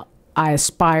that I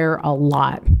aspire a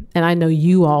lot, and I know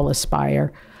you all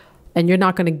aspire, and you're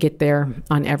not going to get there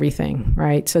on everything,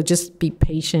 right? So just be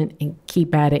patient and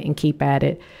keep at it and keep at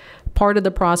it. Part of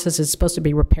the process is supposed to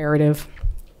be reparative.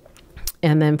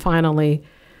 And then finally,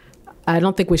 I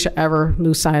don't think we should ever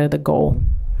lose sight of the goal.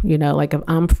 Like, if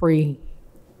I'm free,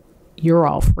 you're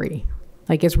all free.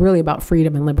 Like, it's really about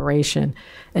freedom and liberation.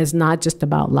 It's not just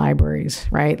about libraries,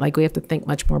 right? Like, we have to think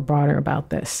much more broader about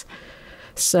this.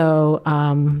 So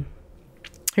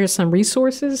here's some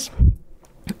resources.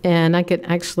 And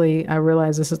I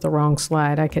realize this is the wrong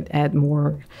slide. I could add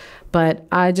more. But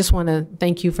I just want to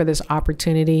thank you for this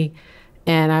opportunity.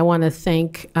 And I want to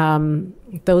thank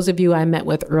those of you I met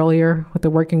with earlier with the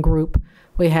working group.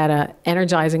 We had an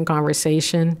energizing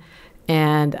conversation.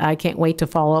 And I can't wait to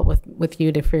follow up with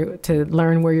you to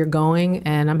learn where you're going.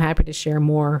 And I'm happy to share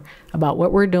more about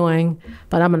what we're doing.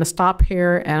 But I'm going to stop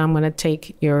here, and I'm going to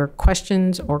take your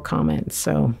questions or comments.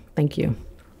 So thank you.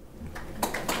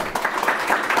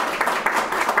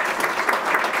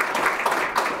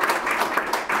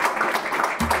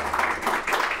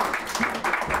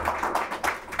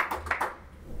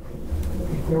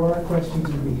 If there are questions,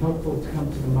 it would be helpful to come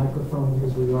to the microphone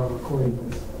because we are recording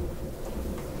this.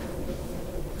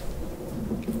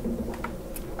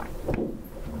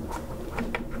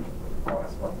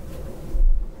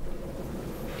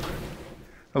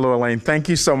 Hello, Elaine. Thank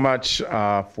you so much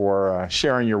for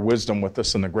sharing your wisdom with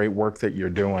us and the great work that you're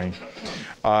doing.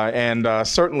 And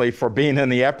certainly for being in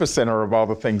the epicenter of all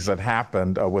the things that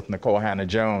happened with Nikole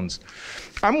Hannah-Jones.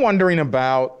 I'm wondering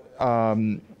about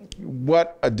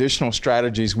what additional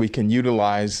strategies we can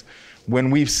utilize when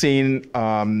we've seen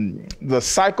the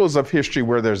cycles of history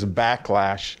where there's a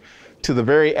backlash to the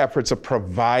very efforts of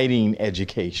providing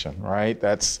education, right?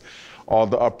 That's all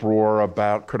the uproar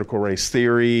about critical race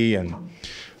theory. And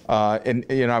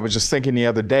I was just thinking the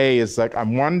other day, is like, I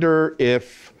wonder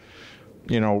if,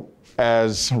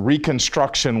 as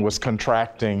Reconstruction was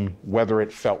contracting, whether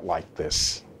it felt like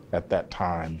this at that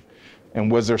time. And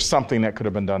was there something that could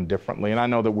have been done differently? And I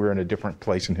know that we're in a different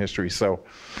place in history. So,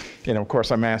 of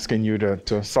course, I'm asking you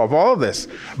to solve all of this.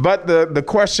 But the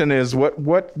question is,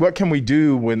 what can we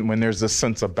do when there's this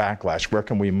sense of backlash? Where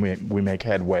can we make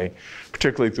headway,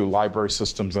 particularly through library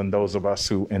systems and those of us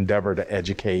who endeavor to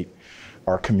educate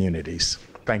our communities?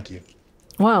 Thank you.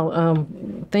 Well,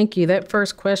 thank you. That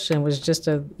first question was just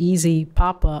an easy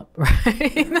pop-up, right?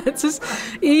 That just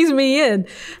eased me in.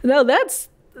 No, that's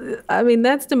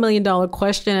the million-dollar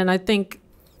question. And I think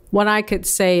what I could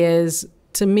say is,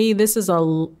 to me, this is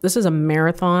a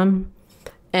marathon,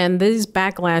 and these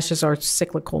backlashes are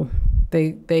cyclical.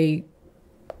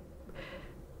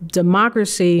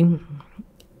 Democracy,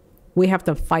 we have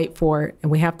to fight for it,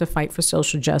 and we have to fight for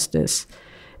social justice.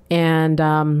 And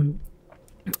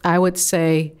I would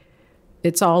say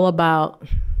it's all about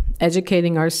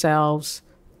educating ourselves,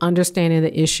 understanding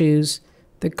the issues,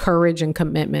 the courage and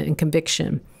commitment and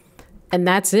conviction. And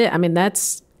that's it. I mean,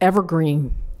 that's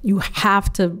evergreen. You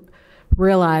have to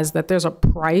realize that there's a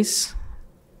price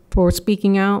for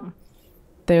speaking out.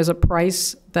 There's a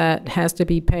price that has to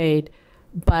be paid.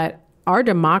 But our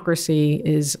democracy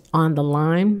is on the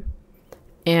line.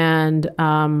 And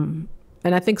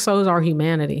I think so is our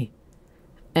humanity.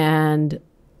 And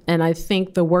I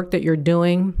think the work that you're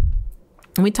doing,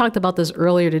 and we talked about this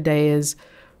earlier today, is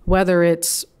whether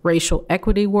it's racial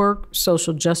equity work,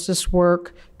 social justice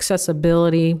work,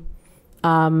 accessibility. We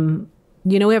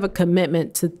have a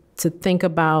commitment to think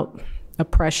about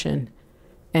oppression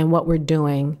and what we're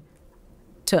doing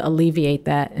to alleviate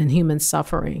that and human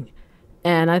suffering.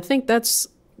 And I think that's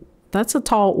a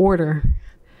tall order.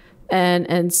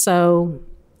 And so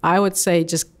I would say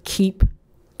just keep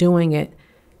doing it,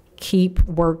 keep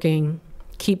working,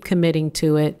 keep committing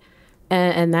to it.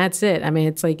 And that's it. I mean,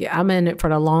 it's like I'm in it for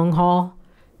the long haul,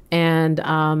 and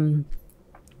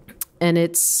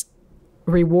it's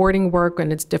rewarding work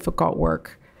and it's difficult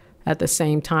work at the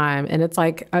same time. And it's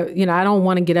like, I don't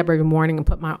want to get up every morning and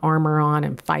put my armor on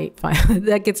and fight.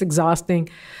 That gets exhausting.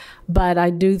 But I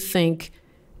do think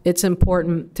it's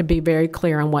important to be very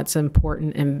clear on what's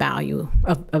important and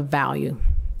of value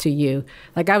to you.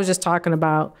 Like I was just talking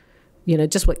about,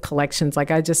 just with collections,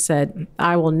 like I just said,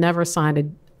 I will never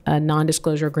sign a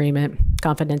non-disclosure agreement,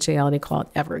 confidentiality clause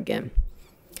ever again.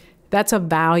 That's a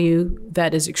value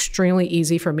that is extremely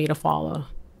easy for me to follow.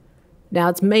 Now,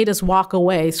 it's made us walk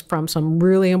away from some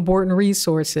really important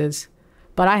resources,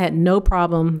 but I had no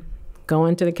problem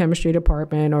going to the chemistry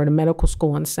department or the medical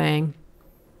school and saying,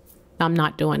 I'm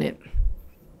not doing it.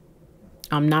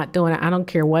 I'm not doing it. I don't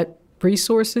care what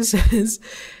resources is.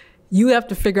 You have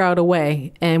to figure out a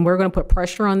way, and we're going to put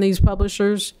pressure on these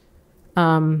publishers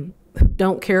who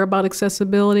don't care about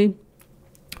accessibility.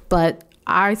 But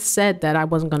I said that I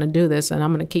wasn't going to do this, and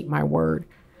I'm going to keep my word.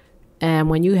 And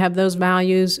when you have those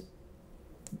values,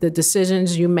 the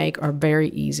decisions you make are very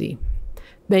easy.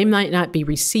 They might not be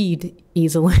received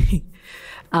easily,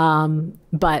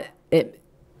 but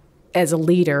as a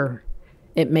leader,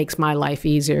 it makes my life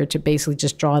easier to basically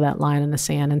just draw that line in the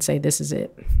sand and say, this is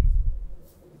it.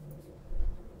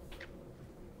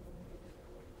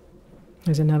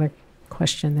 There's another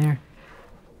question there.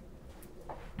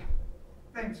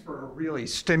 Thanks for a really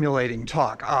stimulating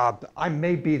talk. I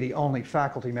may be the only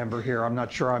faculty member here. I'm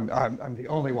not sure I'm the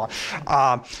only one.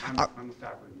 I'm a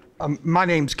faculty member. My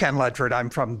name's Ken Ledford. I'm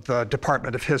from the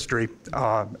Department of History,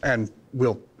 and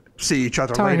we'll see each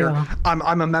other later.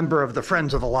 I'm a member of the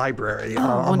Friends of the Library,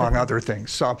 among other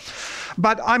things. So,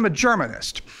 but I'm a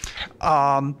Germanist.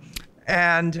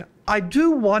 And I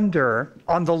do wonder,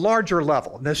 on the larger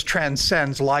level, and this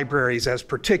transcends libraries as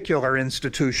particular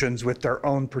institutions with their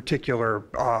own particular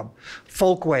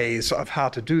folkways of how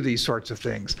to do these sorts of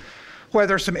things,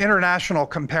 whether some international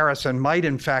comparison might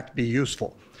in fact be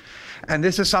useful. And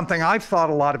this is something I've thought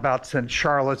a lot about since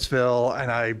Charlottesville,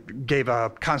 and I gave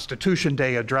a Constitution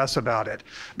Day address about it,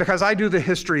 because I do the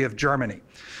history of Germany,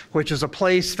 which is a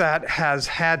place that has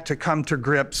had to come to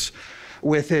grips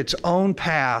with its own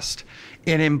past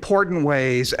in important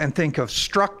ways and think of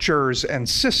structures and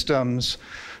systems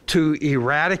to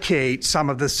eradicate some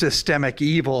of the systemic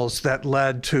evils that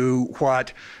led to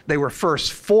what they were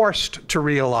first forced to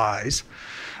realize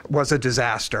was a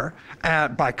disaster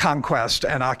by conquest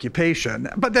and occupation,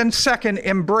 but then second,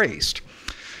 embraced.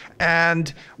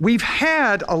 And we've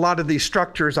had a lot of these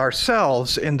structures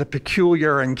ourselves in the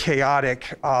peculiar and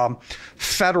chaotic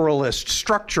federalist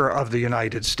structure of the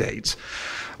United States.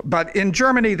 But in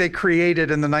Germany, they created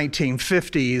in the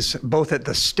 1950s, both at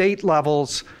the state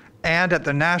levels and at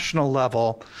the national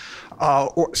level,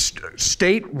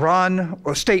 state-run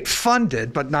or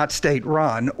state-funded, but not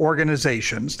state-run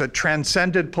organizations that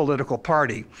transcended political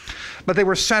party, but they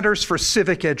were centers for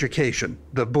civic education,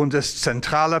 the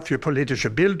Bundeszentrale für politische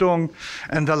Bildung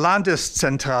and the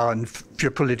Landeszentralen für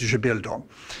politische Bildung.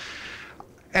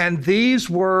 And these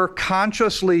were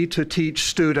consciously to teach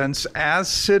students as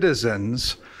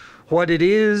citizens what it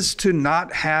is to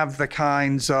not have the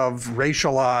kinds of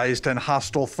racialized and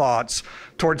hostile thoughts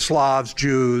toward Slavs,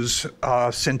 Jews,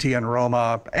 Sinti and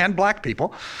Roma, and Black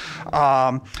people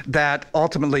that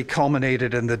ultimately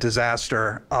culminated in the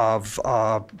disaster of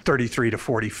 33 to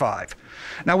 45.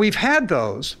 Now, we've had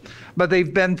those, but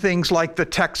they've been things like the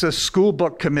Texas School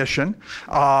Book Commission,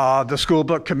 the school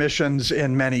book commissions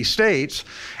in many states,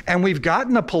 and we've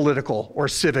gotten a political or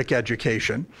civic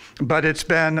education, but it's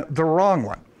been the wrong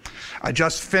one. I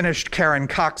just finished Karen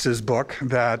Cox's book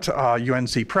that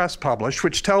UNC Press published,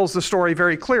 which tells the story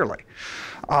very clearly.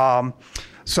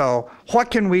 So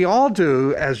what can we all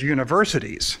do as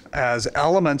universities, as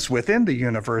elements within the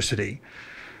university,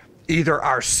 either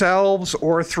ourselves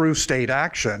or through state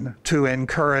action, to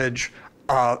encourage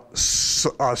a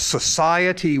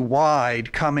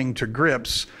society-wide coming to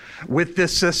grips with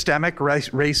this systemic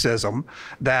racism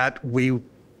that we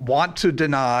want to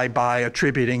deny by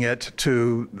attributing it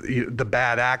to the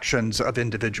bad actions of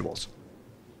individuals?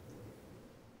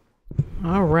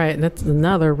 All right, that's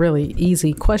another really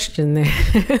easy question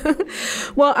there.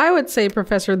 Well, I would say,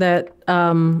 Professor, that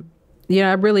I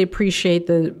really appreciate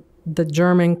the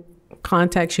German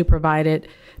context you provided,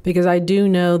 because I do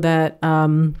know that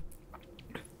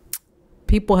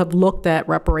people have looked at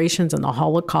reparations and the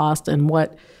Holocaust and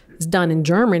what is done in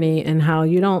Germany, and how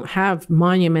you don't have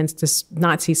monuments to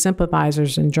Nazi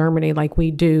sympathizers in Germany like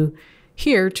we do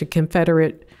here to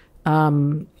Confederate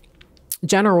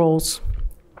generals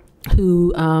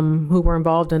who were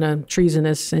involved in a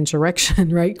treasonous insurrection,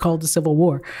 right, called the Civil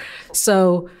War.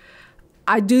 So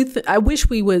I wish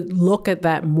we would look at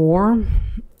that more.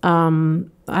 I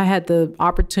had the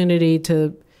opportunity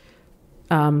to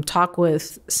talk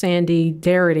with Sandy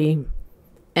Darity,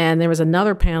 and there was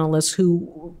another panelist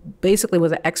who basically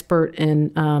was an expert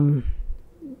in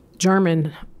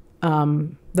German,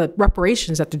 the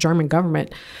reparations at the German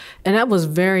government. And that was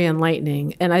very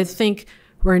enlightening. And I think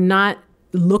we're not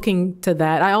looking to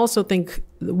that. I also think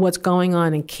what's going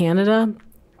on in Canada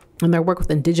and their work with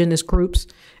indigenous groups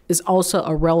is also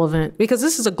relevant, because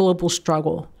this is a global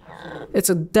struggle. It's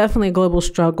definitely a global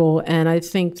struggle. And I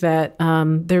think that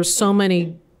there's so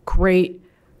many great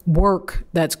work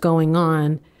that's going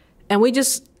on. And we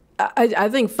just, I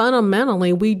think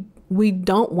fundamentally, we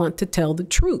don't want to tell the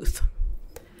truth.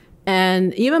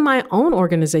 And even my own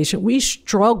organization, we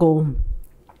struggle.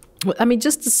 I mean,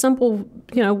 just a simple,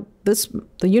 the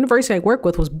university I work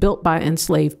with was built by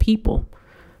enslaved people.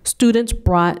 Students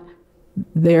brought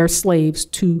their slaves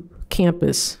to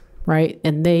campus, right?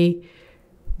 And they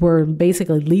were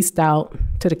basically leased out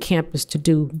to the campus to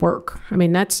do work. I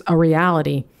mean, that's a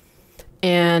reality.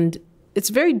 And it's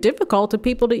very difficult to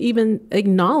people to even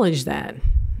acknowledge that.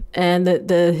 And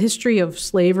the history of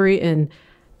slavery and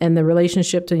the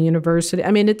relationship to the university.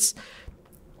 I mean,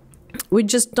 we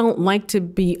just don't like to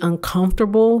be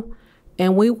uncomfortable,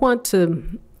 and we want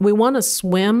to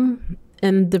swim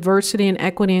in diversity and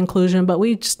equity and inclusion, but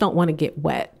we just don't want to get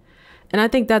wet. And I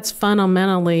think that's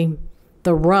fundamentally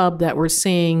the rub that we're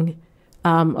seeing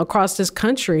across this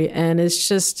country. And it's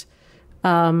just,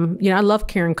 I love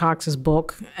Karen Cox's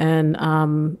book, and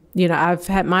I've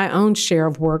had my own share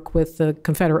of work with the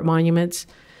Confederate monuments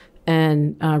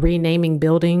and renaming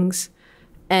buildings.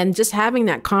 And just having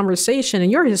that conversation, and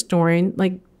you're a historian,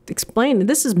 like explain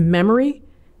this is memory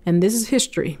and this is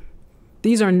history.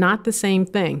 These are not the same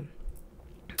thing.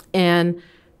 And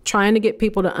trying to get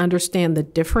people to understand the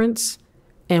difference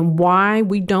and why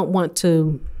we don't want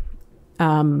to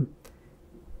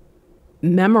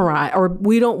memorize, or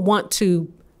we don't want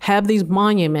to have these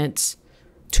monuments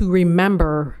to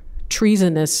remember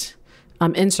treasonous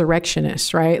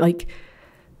insurrectionists, right? Like,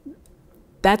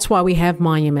 that's why we have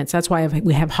monuments. That's why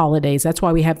we have holidays. That's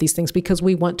why we have these things, because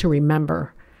we want to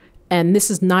remember. And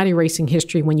this is not erasing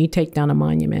history when you take down a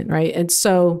monument, right? And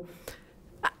so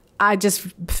I just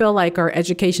feel like our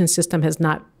education system has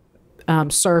not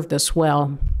served us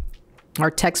well.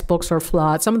 Our textbooks are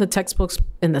flawed. Some of the textbooks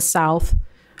in the South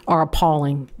are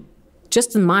appalling.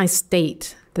 Just in my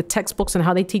state, the textbooks and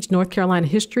how they teach North Carolina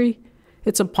history,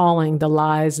 it's appalling, the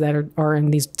lies that are in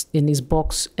these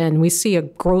books. And we see a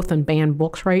growth in banned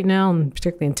books right now, and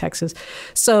particularly in Texas.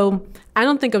 So I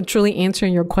don't think I'm truly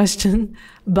answering your question,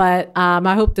 but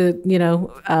I hope to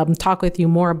talk with you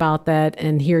more about that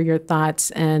and hear your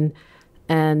thoughts. And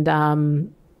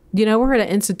we're at an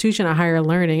institution of higher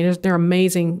learning. There are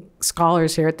amazing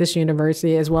scholars here at this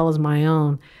university as well as my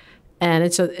own. And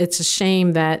it's a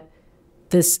shame that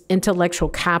this intellectual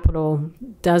capital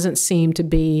doesn't seem to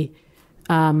be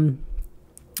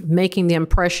making the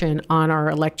impression on our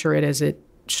electorate as it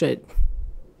should.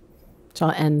 So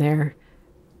I'll end there.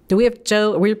 Do we have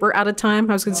Joe? We're out of time.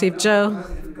 I was going to see if Joe.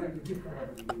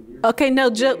 Okay, no,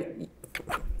 Joe.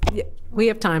 Yeah, we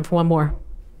have time for one more.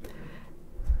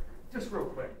 Just real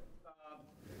quick.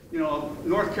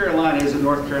 North Carolina isn't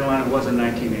North Carolina was in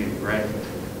 1980, right?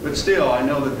 But still, I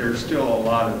know that there's still a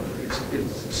lot of,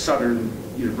 it's Southern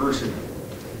University.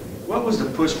 What was the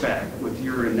pushback with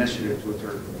your initiatives, which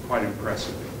are quite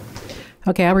impressive?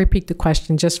 Okay, I'll repeat the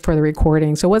question just for the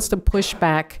recording. So what's the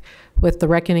pushback with the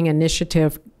Reckoning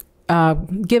Initiative,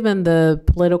 given the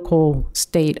political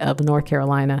state of North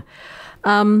Carolina?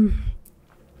 I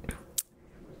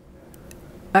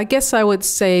guess I would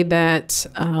say that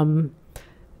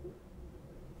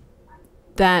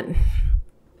that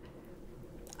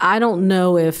I don't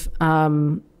know if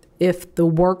the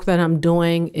work that I'm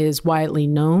doing is widely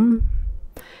known,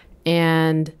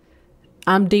 and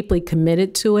I'm deeply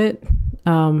committed to it,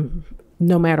 no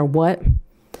matter what.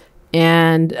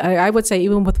 And I would say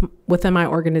even within my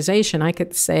organization, I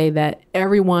could say that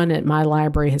everyone at my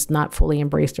library has not fully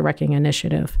embraced the Reckoning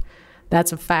Initiative.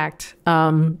 That's a fact.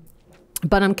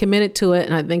 But I'm committed to it,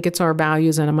 and I think it's our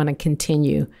values, and I'm going to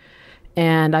continue.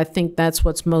 And I think that's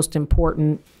what's most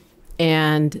important.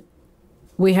 And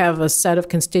we have a set of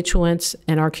constituents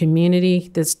in our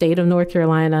community, the state of North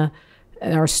Carolina,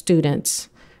 and our students.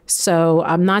 So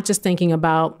I'm not just thinking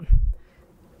about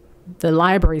the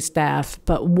library staff,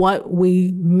 but what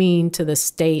we mean to the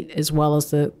state as well as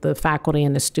the faculty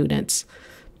and the students.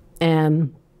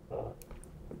 And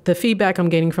the feedback I'm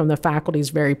getting from the faculty is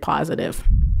very positive.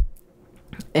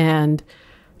 And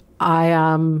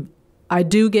I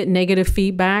do get negative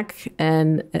feedback.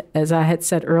 And as I had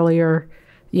said earlier,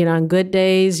 on good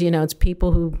days, it's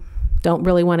people who don't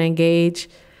really want to engage.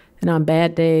 And on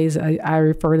bad days, I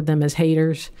refer to them as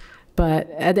haters. But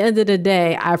at the end of the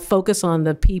day, I focus on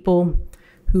the people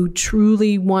who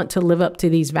truly want to live up to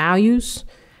these values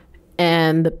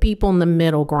and the people in the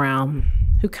middle ground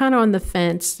who kind of on the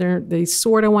fence. They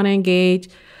sort of want to engage.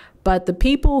 But the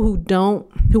people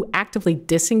who actively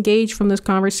disengage from this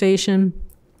conversation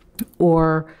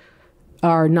or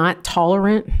are not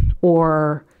tolerant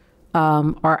or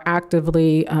are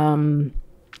actively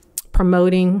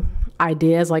promoting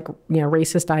ideas like,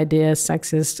 racist ideas,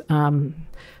 sexist,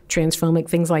 transphobic,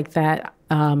 things like that,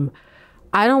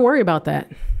 I don't worry about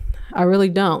that. I really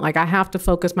don't. I have to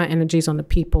focus my energies on the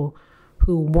people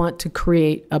who want to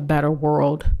create a better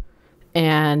world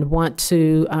and want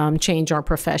to change our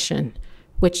profession,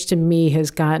 which to me has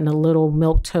gotten a little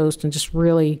milquetoast and just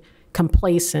really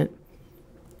complacent.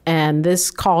 And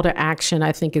this call to action,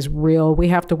 I think, is real. We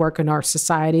have to work in our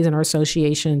societies and our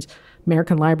associations,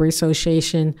 American Library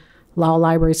Association, Law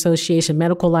Library Association,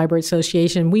 Medical Library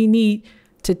Association. We need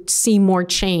to see more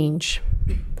change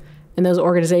in those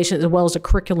organizations as well as the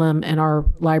curriculum and our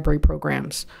library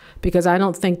programs, because I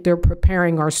don't think they're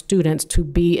preparing our students to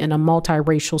be in a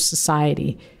multiracial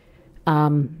society.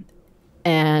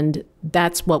 And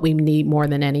that's what we need more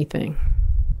than anything.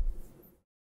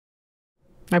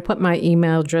 I put my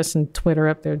email address and Twitter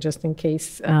up there just in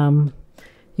case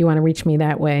you want to reach me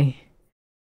that way.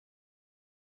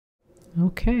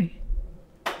 Okay.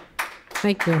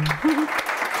 Thank you.